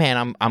and go,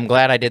 man, I'm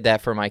glad I did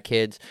that for my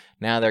kids.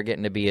 Now they're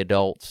getting to be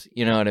adults.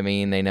 You know what I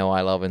mean? They know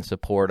I love and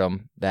support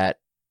them. That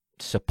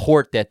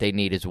support that they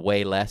need is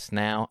way less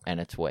now, and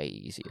it's way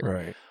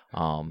easier.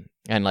 Right.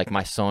 And like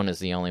my son is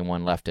the only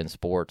one left in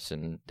sports,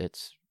 and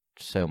it's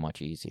so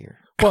much easier.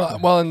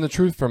 Well, and the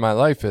truth for my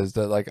life is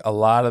that like a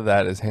lot of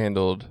that is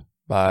handled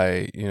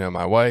by, you know,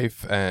 my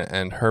wife,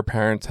 and her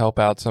parents help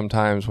out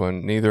sometimes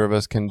when neither of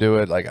us can do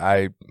it. Like,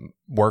 I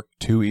work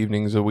 2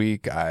 evenings a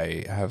week.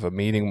 I have a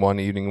meeting 1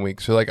 evening a week.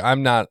 So like,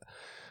 I'm not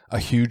a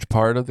huge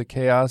part of the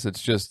chaos.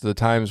 It's just the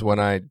times when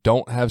I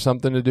don't have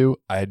something to do,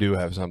 I do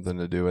have something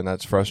to do. And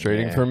that's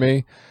frustrating for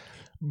me.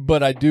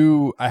 But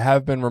I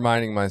have been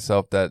reminding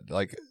myself that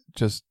like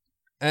just,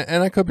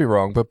 and I could be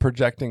wrong, but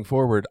projecting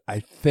forward,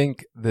 I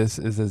think this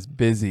is as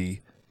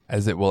busy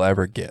as it will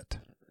ever get.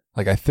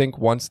 Like, I think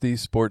once these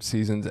sports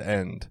seasons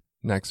end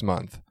next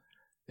month,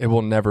 it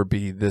will never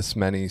be this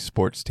many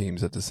sports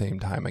teams at the same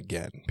time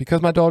again,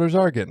 because my daughters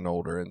are getting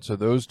older. And so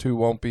those two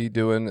won't be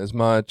doing as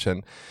much.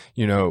 And,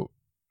 you know,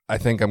 I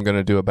think I'm going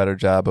to do a better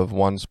job of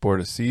one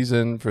sport a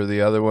season for the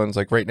other ones.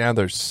 Like right now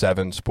there's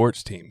 7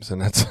 sports teams,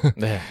 and that's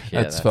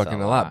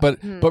fucking a lot. But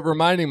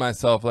reminding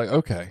myself, like,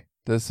 okay,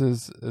 this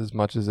is as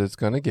much as it's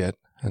going to get,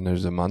 and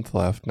there's a month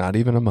left, not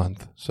even a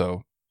month.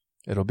 So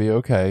it'll be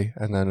okay,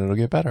 and then it'll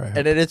get better.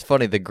 And it is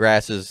funny, the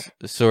grass is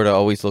sort of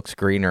always looks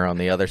greener on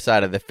the other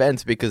side of the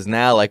fence, because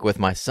now, like with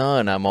my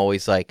son, I'm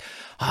always like,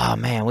 oh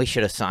man, we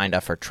should have signed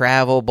up for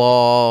travel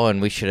ball,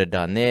 and we should have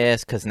done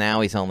this, because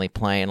now he's only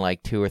playing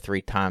like 2 or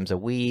 3 times a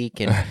week,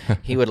 and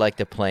he would like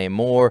to play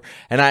more.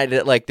 And I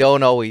like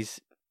don't always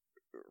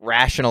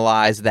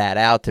rationalize that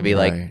out to be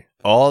like,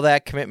 all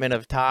that commitment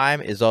of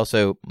time is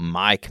also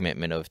my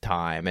commitment of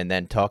time. And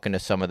then talking to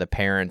some of the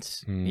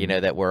parents, you know,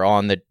 that were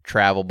on the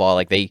travel ball,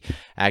 like they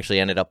actually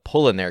ended up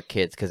pulling their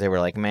kids because they were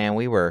like, man,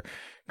 we were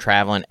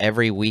traveling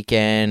every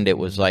weekend. It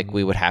was like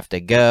we would have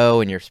to go,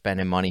 and you're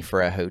spending money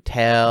for a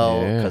hotel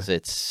because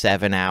it's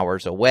 7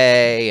 hours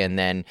away, and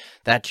then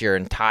that's your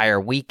entire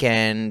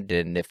weekend.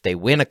 And if they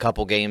win a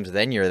couple games,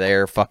 then you're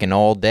there fucking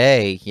all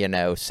day, you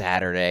know,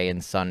 Saturday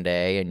and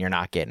Sunday, and you're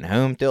not getting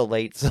home till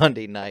late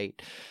Sunday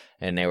night.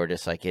 And they were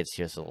just like, it's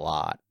just a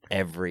lot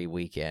every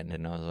weekend.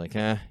 And I was like,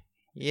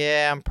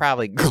 yeah, I'm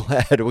probably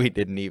glad we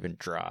didn't even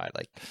try.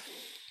 Like,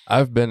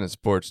 I've been at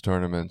sports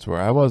tournaments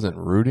where I wasn't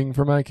rooting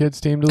for my kids'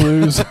 team to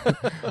lose,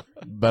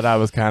 but I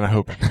was kind of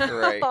hoping.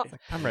 Right.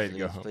 I'm ready to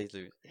go home. Please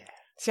lose. Yeah.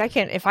 See, I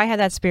can't. If I had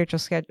that spiritual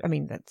schedule,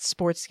 that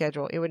sports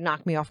schedule, it would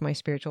knock me off my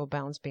spiritual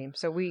balance beam.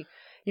 So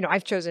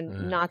I've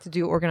chosen not to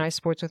do organized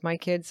sports with my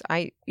kids.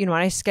 When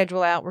I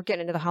schedule out, we're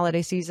getting into the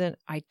holiday season,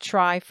 I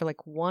try for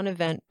like one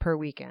event per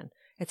weekend.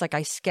 It's like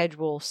I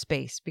schedule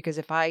space, because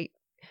if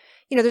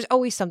there's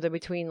always something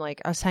between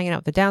like us hanging out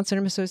with the Down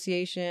Syndrome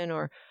Association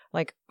or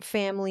like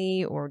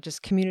family or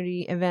just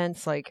community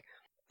events. Like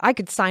I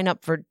could sign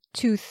up for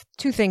two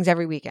things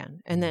every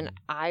weekend, and then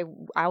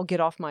I'll get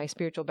off my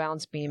spiritual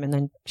balance beam, and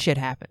then shit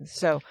happens.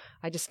 So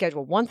I just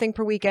schedule one thing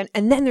per weekend,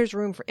 and then there's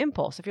room for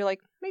impulse. If you're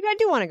like, maybe I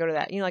do want to go to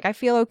that, like I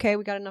feel okay,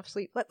 we got enough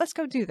sleep, let's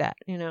go do that.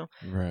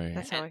 Right.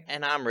 That's how.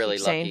 And I'm really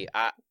keep lucky.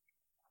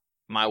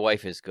 My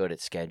wife is good at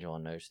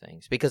scheduling those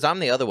things because I'm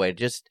the other way.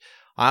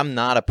 I'm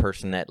not a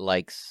person that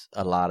likes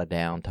a lot of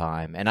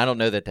downtime, and I don't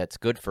know that that's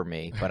good for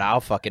me, but I'll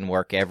fucking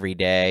work every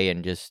day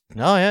and just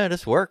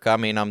work. I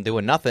mean, I'm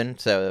doing nothing,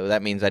 so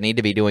that means I need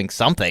to be doing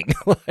something.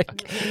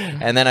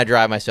 And then I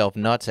drive myself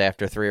nuts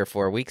after 3 or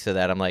 4 weeks of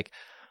that. I'm like,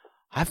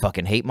 I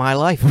fucking hate my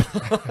life.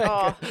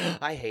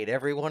 I hate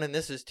everyone, and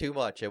this is too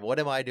much. And what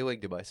am I doing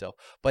to myself?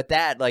 But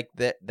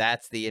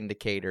that's the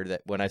indicator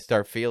that when I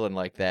start feeling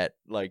like that,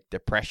 like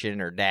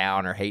depression or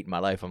down or hating my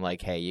life, I'm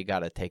like, hey, you got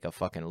to take a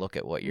fucking look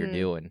at what you're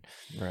doing.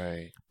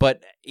 Right.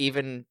 But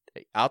even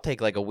I'll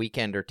take like a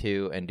weekend or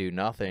two and do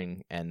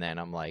nothing, and then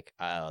I'm like,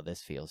 oh,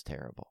 this feels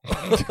terrible.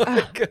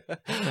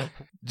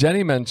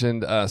 Jenny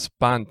mentioned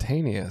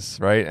spontaneous,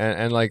 right?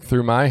 And like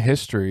through my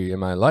history in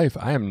my life,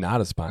 I am not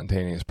a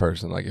spontaneous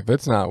person. Like if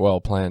it's not well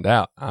planned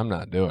out, I'm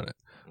not doing it.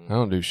 I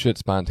don't do shit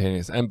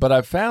spontaneous. But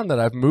I've found that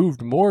I've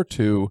moved more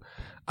to,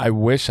 I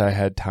wish I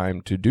had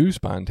time to do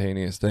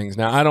spontaneous things.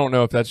 Now, I don't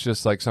know if that's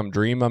just like some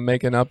dream I'm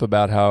making up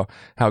about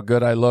how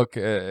good I look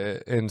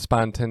in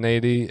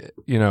spontaneity,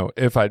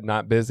 if I'm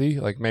not busy.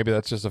 Like maybe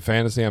that's just a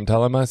fantasy I'm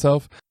telling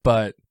myself.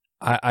 But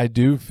I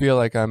do feel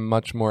like I'm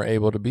much more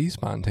able to be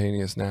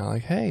spontaneous now.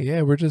 Like, hey,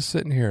 yeah, we're just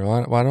sitting here.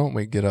 Why don't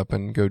we get up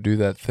and go do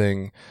that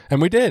thing?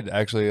 And we did,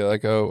 actually,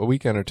 like a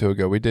weekend or two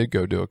ago. We did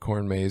go do a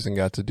corn maze and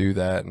got to do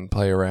that and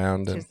play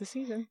around and the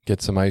season.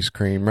 Get some ice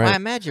cream, right? I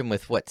imagine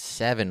with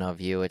 7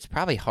 of you, it's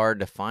probably hard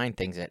to find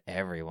things that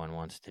everyone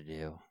wants to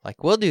do.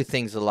 Like, we'll do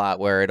things a lot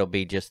where it'll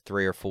be just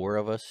 3 or 4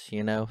 of us,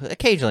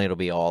 Occasionally it'll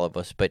be all of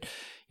us, but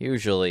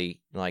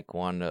usually, like,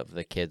 one of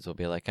the kids will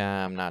be like,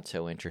 I'm not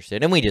so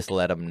interested. And we just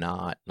let them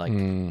not. Like,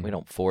 we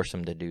don't force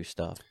them to do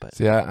stuff. But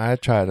see, I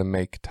try to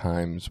make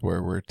times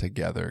where we're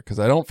together because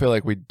I don't feel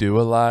like we do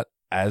a lot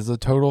as a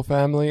total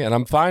family. And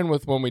I'm fine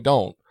with when we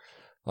don't.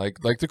 Like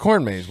the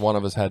corn maze, one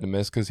of us had to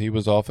miss because he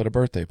was off at a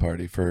birthday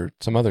party for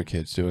some other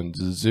kids doing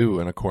the zoo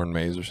in a corn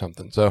maze or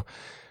something. So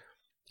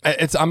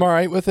I'm all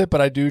right with it,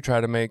 but I do try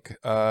to make,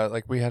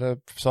 like we had a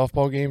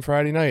softball game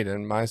Friday night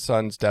and my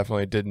sons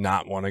definitely did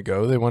not want to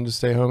go. They wanted to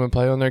stay home and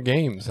play on their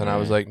games. And I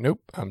was like,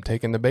 nope, I'm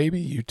taking the baby.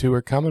 You two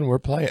are coming. We're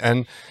playing.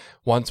 And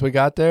once we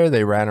got there,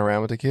 they ran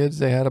around with the kids.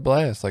 They had a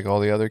blast like all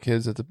the other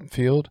kids at the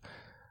field.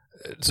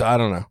 So I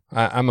don't know.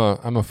 I'm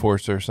a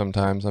forcer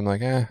sometimes. I'm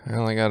like, I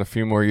only got a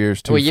few more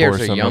years to years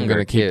force are them. younger I'm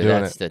going to keep too.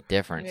 doing That's it. the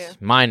difference. Yeah.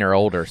 Mine are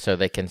older, so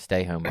they can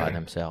stay home by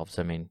themselves.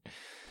 I mean,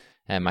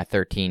 and my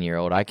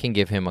 13-year-old, I can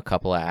give him a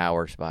couple of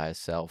hours by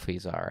himself.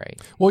 He's all right.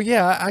 Well,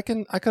 yeah, I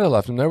could have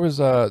left him. There was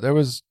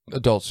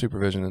adult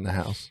supervision in the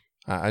house.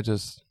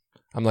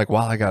 I'm like,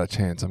 while I got a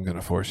chance, I'm going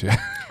to force you.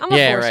 I'm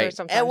a forcer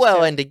sometimes.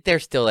 Too. And they're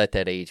still at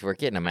that age. We're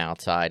getting them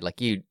outside,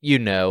 like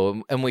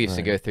and we used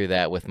to go through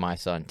that with my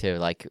son too.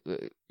 Like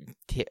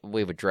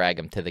we would drag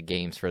him to the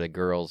games for the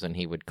girls, and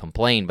he would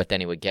complain, but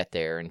then he would get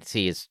there and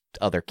see his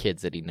other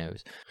kids that he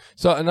knows.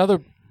 So another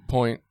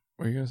point,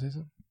 were you going to say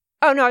something?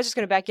 Oh, no, I was just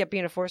going to back you up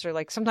being a forcer.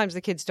 Like, sometimes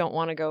the kids don't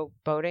want to go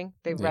boating.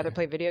 They'd rather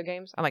play video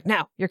games. I'm like,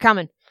 no, you're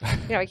coming.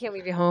 I can't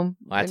leave you home.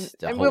 That's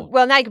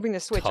well, now you can bring the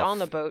Switch tough. on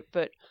the boat,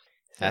 but...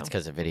 That's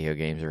because the video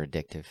games are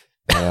addictive.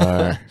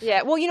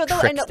 Yeah, well,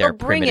 they'll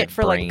bring it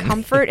for, like,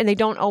 comfort, and they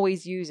don't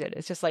always use it.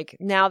 It's just like,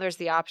 now there's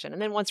the option.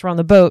 And then once we're on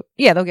the boat,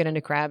 they'll get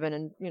into crabbing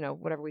and,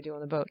 whatever we do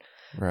on the boat.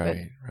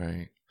 Right.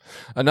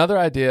 Another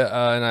idea,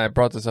 and I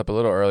brought this up a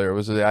little earlier,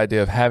 was the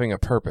idea of having a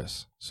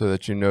purpose so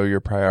that you know your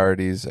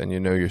priorities and you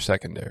know your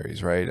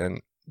secondaries, right?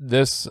 And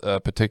this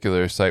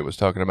particular site was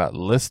talking about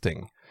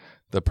listing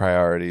the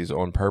priorities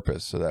on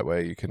purpose, so that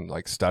way you can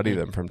like study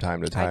them from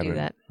time to time and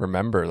that.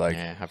 remember, like,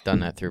 I've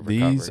done that through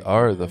recovery. These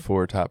are the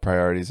 4 top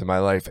priorities in my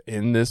life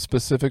in this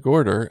specific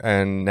order,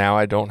 and now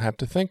I don't have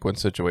to think when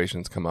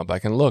situations come up. I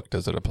can look,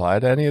 does it apply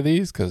to any of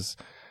these? Because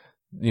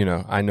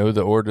I know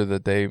the order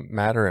that they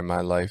matter in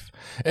my life.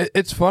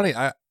 It's funny.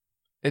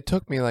 It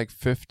took me like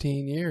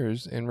 15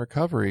 years in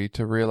recovery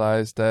to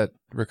realize that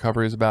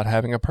recovery is about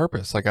having a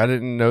purpose. Like I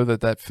didn't know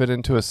that fit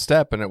into a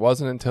step, and it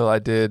wasn't until I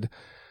did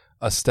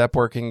a step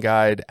working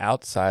guide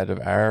outside of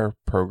our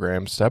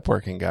program, Step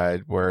Working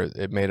Guide, where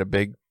it made a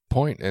big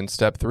point in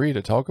step 3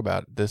 to talk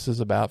about this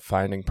is about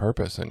finding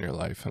purpose in your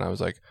life. And I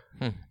was like,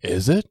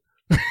 is it?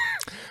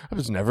 I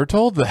was never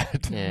told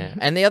that. Yeah.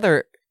 And the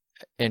other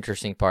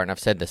interesting part, and I've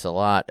said this a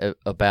lot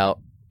about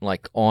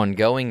like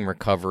ongoing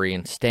recovery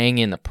and staying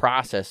in the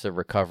process of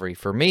recovery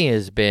for me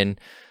has been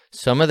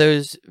some of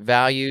those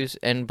values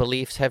and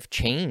beliefs have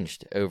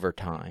changed over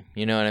time.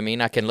 You know what I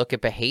mean? I can look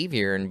at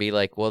behavior and be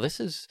like, well, this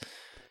is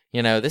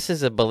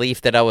a belief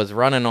that I was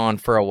running on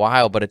for a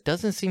while, but it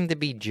doesn't seem to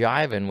be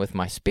jiving with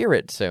my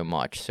spirit so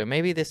much. So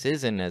maybe this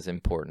isn't as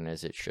important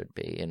as it should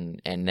be.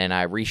 And then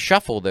I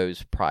reshuffle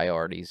those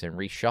priorities and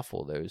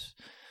reshuffle those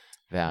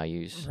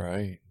values.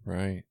 Right.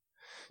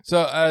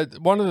 So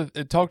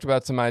it talked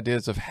about some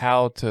ideas of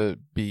how to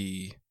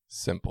be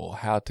simple,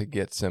 how to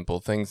get simple,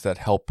 things that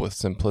help with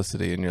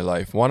simplicity in your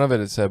life. One of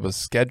it said was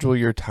schedule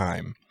your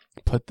time.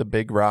 Put the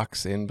big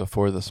rocks in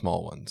before the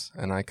small ones.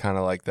 And I kind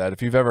of like that.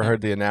 If you've ever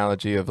heard the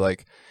analogy of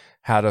like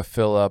how to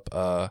fill up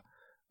a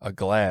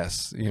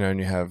glass, and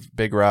you have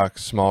big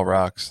rocks, small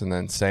rocks, and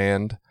then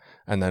sand,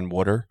 and then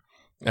water.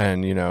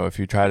 And, if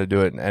you try to do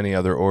it in any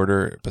other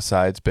order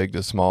besides big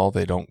to small,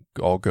 they don't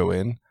all go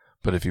in.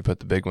 But if you put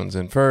the big ones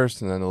in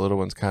first, and then the little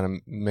ones kind of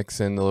mix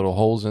in the little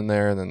holes in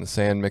there, and then the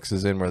sand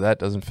mixes in where that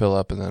doesn't fill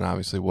up, and then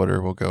obviously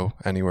water will go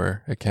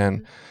anywhere it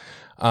can.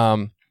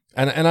 And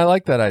I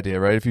like that idea,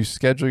 right? If you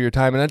schedule your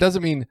time, and that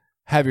doesn't mean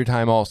have your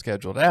time all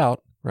scheduled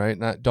out, right?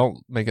 Don't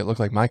make it look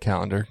like my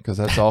calendar, because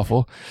that's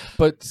awful.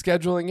 But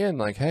scheduling in,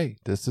 like, hey,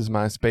 this is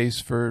my space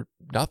for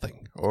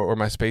nothing, or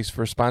my space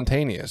for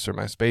spontaneous, or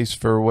my space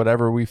for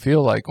whatever we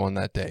feel like on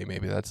that day.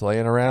 Maybe that's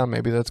laying around,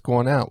 maybe that's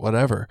going out,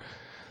 whatever.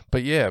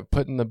 But yeah,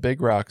 putting the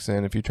big rocks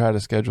in, if you try to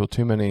schedule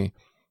too many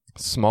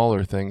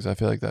smaller things, I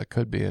feel like that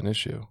could be an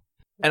issue.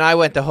 And I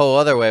went the whole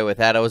other way with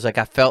that. I was like,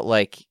 I felt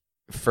like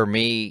for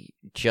me,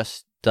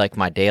 just like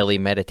my daily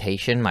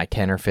meditation, my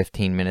 10 or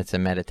 15 minutes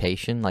of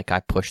meditation, like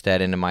I push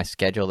that into my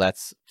schedule.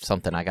 That's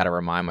something I got to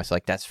remind myself,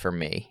 like that's for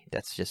me.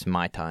 That's just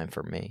my time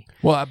for me.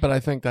 Well, but I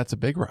think that's a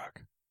big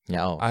rock.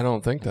 No, I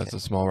don't think that's a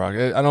small rock.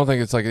 I don't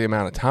think it's like the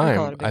amount of time.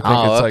 I think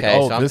it's like,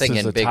 so I'm this thinking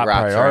is the big top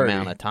rocks priority. are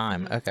amount of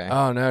time. Okay.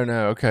 Oh,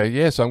 no. Okay.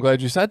 Yeah. So I'm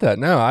glad you said that.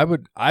 No,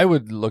 I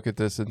would look at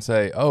this and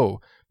say,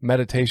 oh,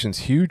 meditation's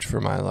huge for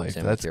my life.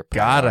 That's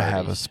got to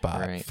have a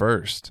spot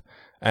first.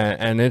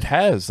 And it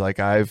has. Like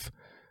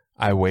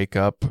I wake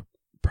up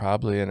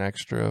probably an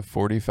extra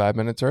 45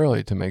 minutes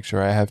early to make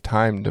sure I have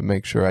time to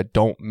make sure I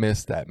don't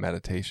miss that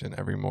meditation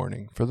every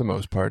morning. For the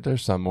most part,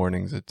 there's some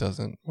mornings it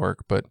doesn't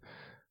work, but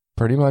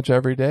pretty much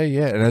every day,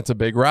 yeah. And it's a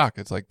big rock.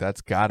 It's like that's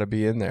got to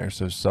be in there.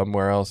 So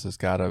somewhere else has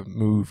got to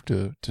move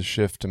to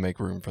shift to make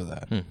room for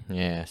that.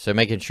 Yeah. So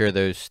making sure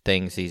those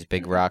things, these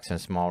big rocks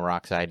and small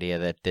rocks idea,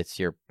 that it's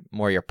your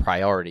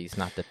priorities,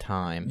 not the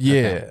time. Yeah.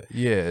 Okay.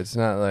 Yeah. It's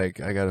not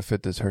like I got to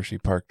fit this Hershey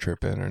Park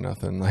trip in or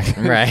nothing. Like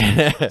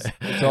Right.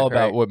 It's all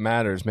about what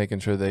matters, making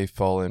sure they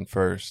fall in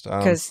first.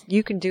 Because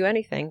you can do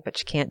anything, but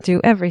you can't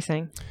do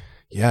everything.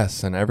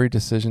 Yes, and every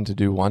decision to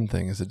do one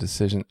thing is a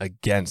decision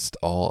against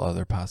all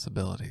other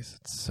possibilities.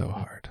 It's so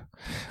hard.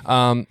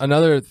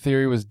 Another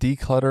theory was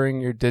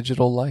decluttering your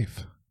digital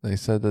life. They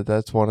said that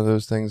that's one of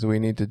those things we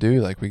need to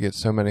do. Like we get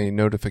so many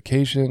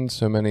notifications,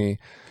 so many,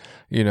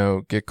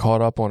 get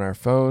caught up on our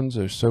phones.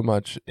 There's so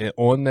much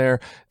on there.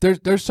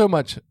 There's so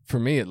much, for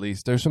me at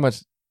least, there's so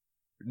much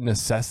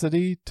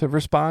necessity to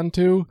respond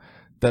to.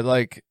 That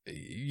like,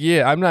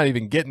 yeah, I'm not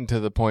even getting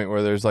to the point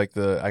where there's like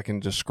I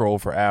can just scroll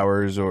for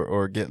hours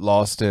or get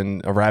lost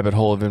in a rabbit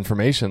hole of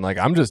information. Like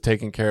I'm just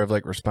taking care of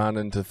like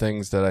responding to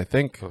things that I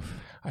think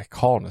I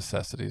call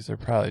necessities. They're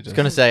probably just. I was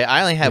going to say, I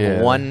only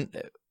have one,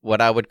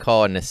 what I would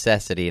call a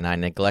necessity, and I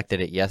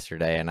neglected it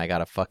yesterday, and I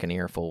got a fucking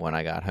earful when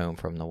I got home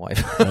from the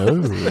wife.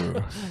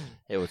 Oh.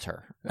 It was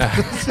her.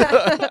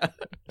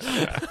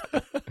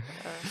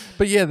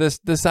 But yeah,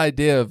 this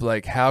idea of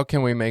like, how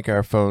can we make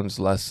our phones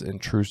less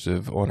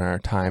intrusive on our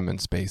time and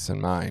space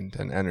and mind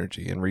and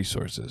energy and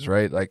resources,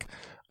 right? Like,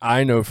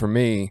 I know for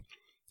me,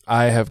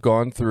 I have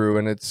gone through,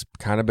 and it's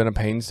kind of been a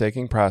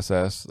painstaking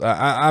process.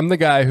 I'm the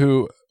guy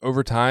who,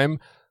 over time,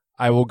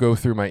 I will go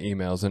through my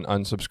emails and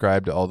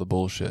unsubscribe to all the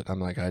bullshit. I'm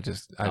like,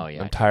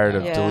 I'm tired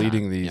of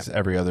deleting these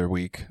every other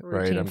week,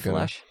 right? I'm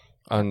going to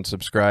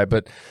unsubscribe.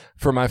 But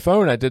for my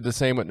phone, I did the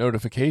same with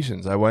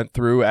notifications. I went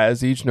through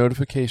as each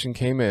notification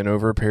came in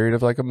over a period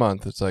of like a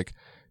month. It's like,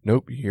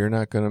 nope, you're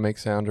not going to make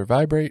sound or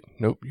vibrate.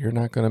 Nope, you're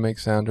not going to make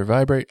sound or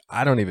vibrate.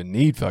 I don't even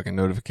need fucking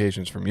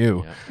notifications from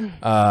you.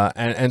 Yeah.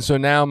 And so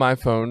now my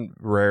phone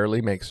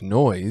rarely makes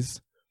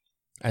noise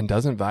and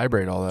doesn't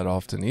vibrate all that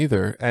often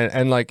either.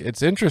 And like,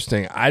 it's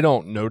interesting. I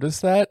don't notice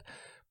that.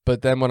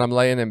 But then when I'm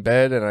laying in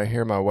bed and I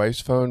hear my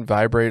wife's phone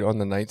vibrate on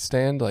the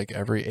nightstand like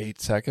every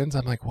 8 seconds,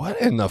 I'm like, what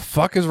in the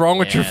fuck is wrong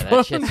with your phone,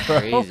 that shit's bro?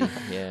 Crazy.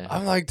 Yeah.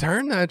 I'm like,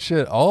 turn that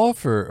shit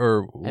off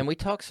or And we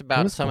talked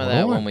about some of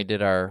that when we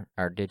did our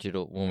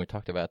digital, when we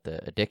talked about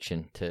the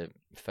addiction to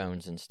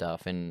phones and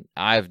stuff. And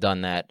I've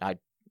done that. I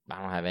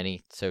don't have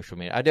any social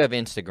media. I do have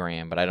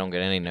Instagram, but I don't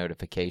get any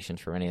notifications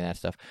for any of that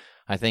stuff.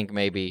 I think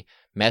maybe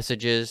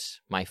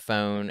messages, my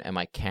phone, and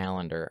my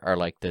calendar are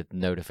like the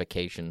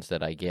notifications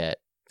that I get.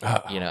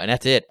 And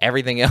that's it.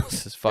 Everything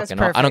else is fucking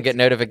off. I don't get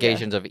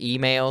notifications of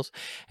emails,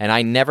 and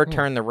I never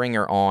turn the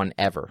ringer on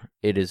ever.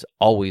 It is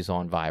always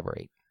on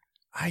vibrate.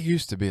 I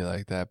used to be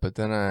like that, but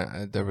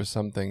then there were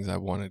some things I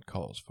wanted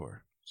calls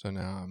for. So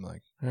now I'm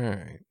like, all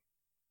right,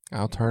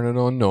 I'll turn it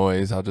on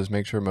noise. I'll just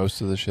make sure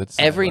most of the shit's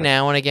every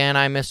now and again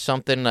I miss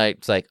something. Like,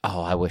 it's like,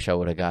 oh, I wish I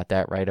would have got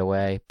that right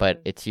away.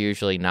 But it's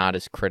usually not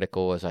as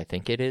critical as I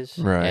think it is.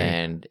 Right.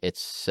 And it's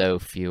so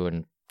few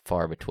and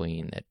far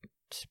between that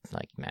it's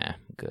like, nah,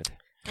 I'm good.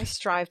 I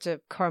strive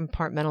to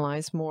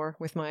compartmentalize more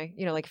with my,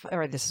 like, all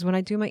right, this is when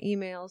I do my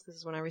emails. This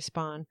is when I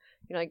respond.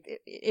 Like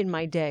in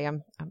my day,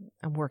 I'm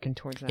working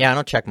towards that. Yeah, I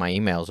don't check my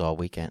emails all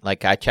weekend.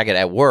 Like I check it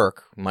at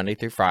work Monday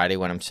through Friday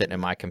when I'm sitting at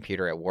my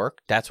computer at work.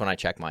 That's when I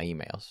check my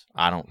emails.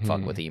 I don't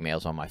fuck with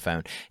emails on my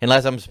phone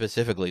unless I'm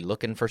specifically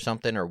looking for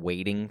something or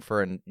waiting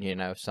for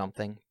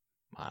something.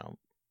 I don't.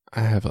 I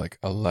have like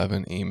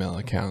 11 email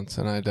accounts,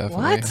 and I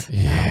definitely. What?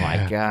 Yeah. Oh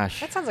my gosh.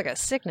 That sounds like a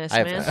sickness,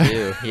 I man. have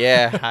two.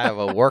 Yeah, I have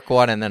a work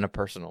one and then a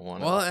personal one.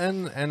 Well,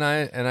 and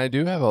I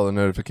do have all the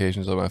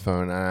notifications on my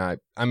phone, and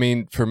I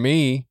mean, for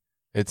me,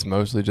 it's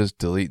mostly just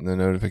deleting the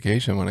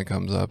notification when it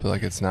comes up.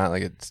 Like, it's not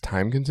like it's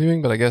time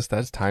consuming, but I guess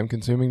that's time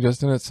consuming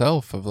just in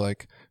itself. Of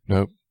like,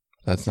 nope,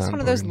 that's not. It's one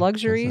of those important.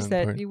 luxuries That's not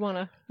that important. you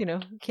want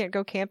to, can't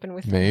go camping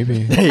with. Maybe.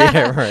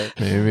 Yeah, right.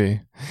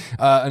 Maybe.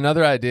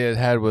 Another idea it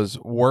had was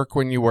work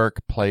when you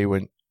work, play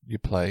when you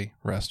play,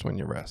 rest when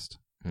you rest.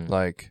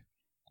 Like,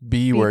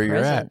 be where you're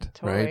present, at,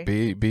 totally.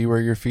 right? Be where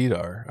your feet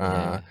are.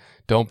 Yeah.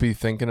 Don't be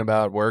thinking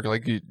about work.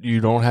 Like,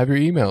 you don't have your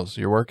emails,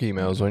 your work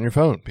emails on your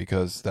phone,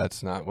 because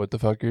that's not what the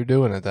fuck you're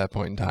doing at that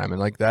point in time. And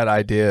like, that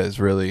idea is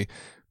really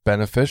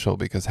beneficial,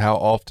 because how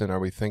often are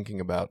we thinking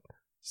about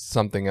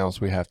something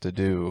else we have to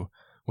do,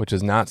 which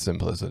is not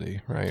simplicity,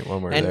 right?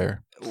 When we're And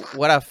there.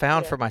 what I've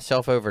found for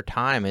myself over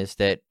time is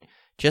that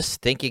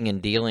just thinking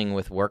and dealing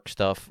with work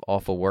stuff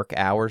off of work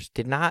hours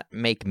did not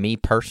make me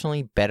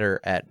personally better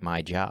at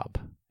my job.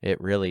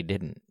 It really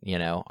didn't.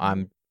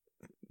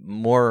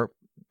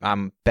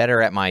 I'm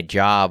better at my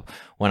job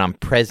when I'm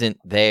present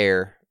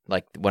there.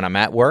 Like when I'm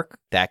at work,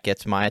 that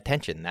gets my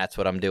attention. That's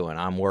what I'm doing.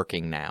 I'm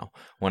working now.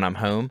 When I'm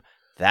home,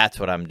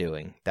 that's what I'm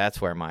doing. That's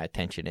where my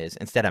attention is,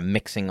 instead of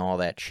mixing all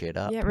that shit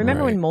up. Yeah,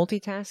 remember Right. when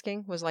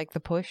multitasking was like the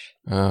push?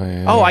 Oh,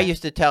 yeah. Oh, I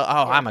used to tell,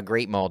 I'm a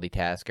great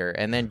multitasker.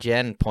 And then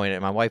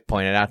my wife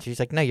pointed out, she's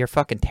like, no, you're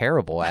fucking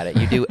terrible at it.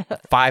 You do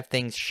 5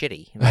 things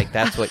shitty. Like,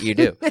 that's what you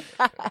do.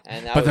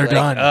 And I But was they're like,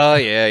 done. Oh,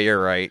 yeah,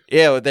 you're right.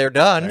 Yeah, they're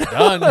done. They're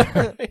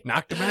done.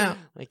 Knocked them out.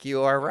 Like,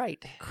 you are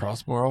right.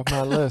 Cross more off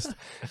my list.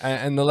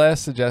 And the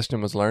last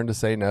suggestion was learn to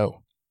say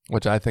no,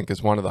 which I think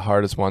is one of the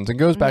hardest ones, and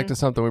goes back to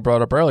something we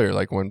brought up earlier,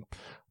 like when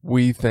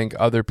we think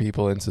other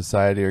people in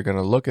society are going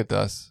to look at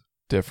us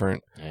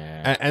different,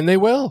 Yeah. and they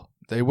will,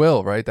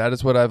 right? That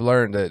is what I've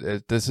learned.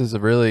 This is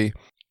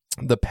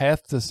the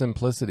path to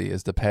simplicity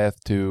is the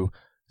path to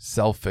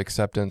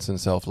self-acceptance and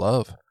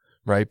self-love,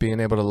 right? Being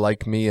able to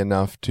like me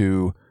enough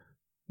to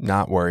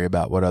not worry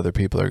about what other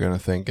people are going to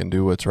think and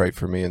do what's right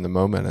for me in the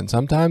moment. And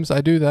sometimes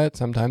I do that,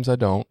 sometimes I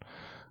don't.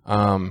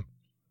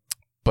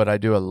 But I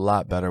do a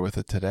lot better with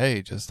it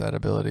today. Just that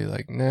ability,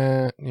 like,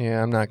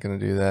 I'm not going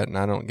to do that. And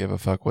I don't give a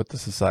fuck what the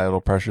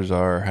societal pressures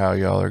are or how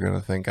y'all are going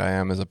to think I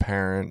am as a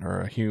parent or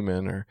a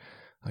human, or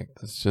like,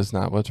 that's just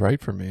not what's right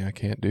for me. I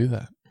can't do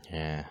that.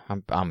 Yeah,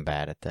 I'm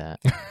bad at that.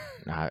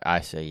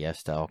 I say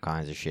yes to all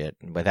kinds of shit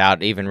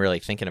without even really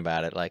thinking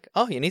about it. Like,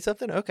 oh, you need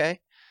something?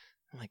 Okay.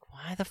 I'm like,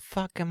 why the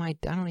fuck am I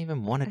don't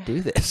even want to do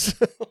this.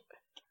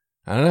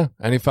 I don't know.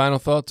 Any final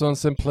thoughts on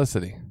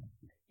simplicity?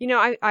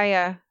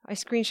 I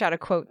screenshot a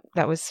quote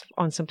that was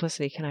on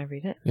simplicity. Can I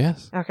read it?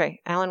 Yes. Okay.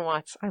 Alan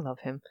Watts. I love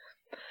him.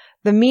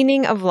 The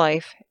meaning of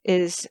life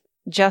is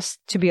just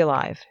to be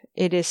alive.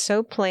 It is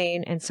so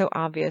plain and so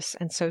obvious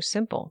and so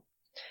simple.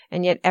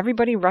 And yet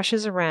everybody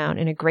rushes around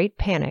in a great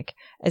panic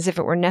as if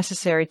it were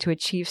necessary to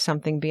achieve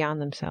something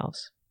beyond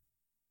themselves.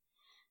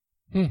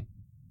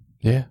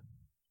 Yeah.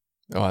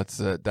 Oh, that's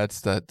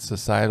that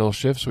societal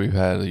shifts we've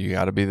had. You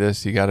got to be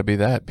this, you got to be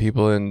that.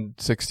 People in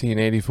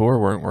 1684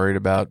 weren't worried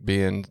about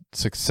being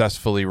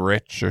successfully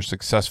rich or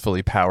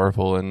successfully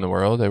powerful in the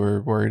world. They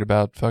were worried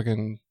about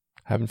fucking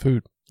having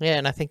food. Yeah,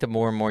 and I think the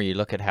more and more you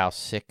look at how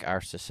sick our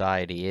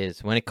society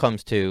is when it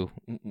comes to,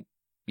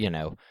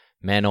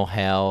 mental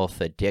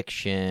health,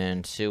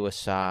 addiction,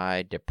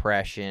 suicide,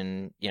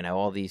 depression,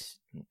 all these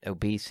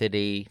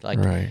obesity, like,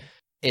 Right.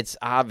 It's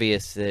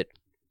obvious that,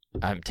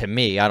 to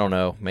me, I don't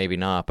know, maybe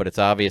not, but it's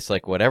obvious,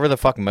 like, whatever the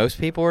fuck most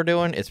people are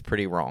doing is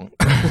pretty wrong.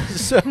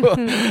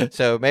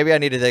 So maybe I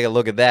need to take a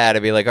look at that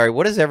and be like, all right,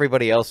 what is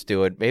everybody else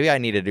doing? Maybe I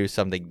need to do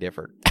something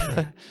different.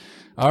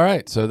 All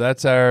right. So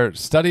that's our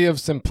study of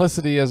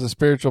simplicity as a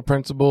spiritual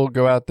principle.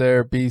 Go out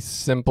there, be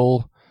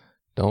simple.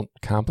 Don't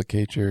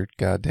complicate your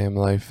goddamn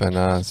life,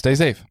 and stay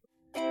safe.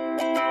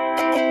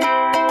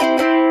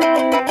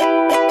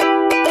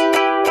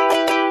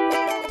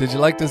 Did you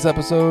like this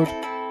episode?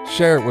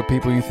 Share it with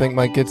people you think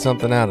might get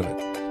something out of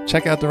it.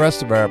 Check out the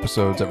rest of our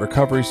episodes at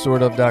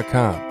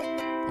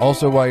recoverysortof.com.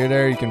 Also, while you're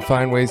there, you can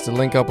find ways to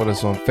link up with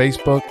us on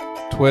Facebook,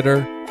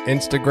 Twitter,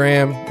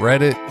 Instagram,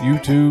 Reddit,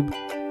 YouTube,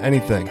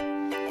 anything.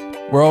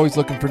 We're always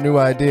looking for new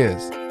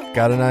ideas.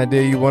 Got an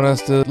idea you want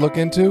us to look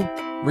into?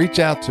 Reach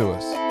out to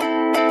us.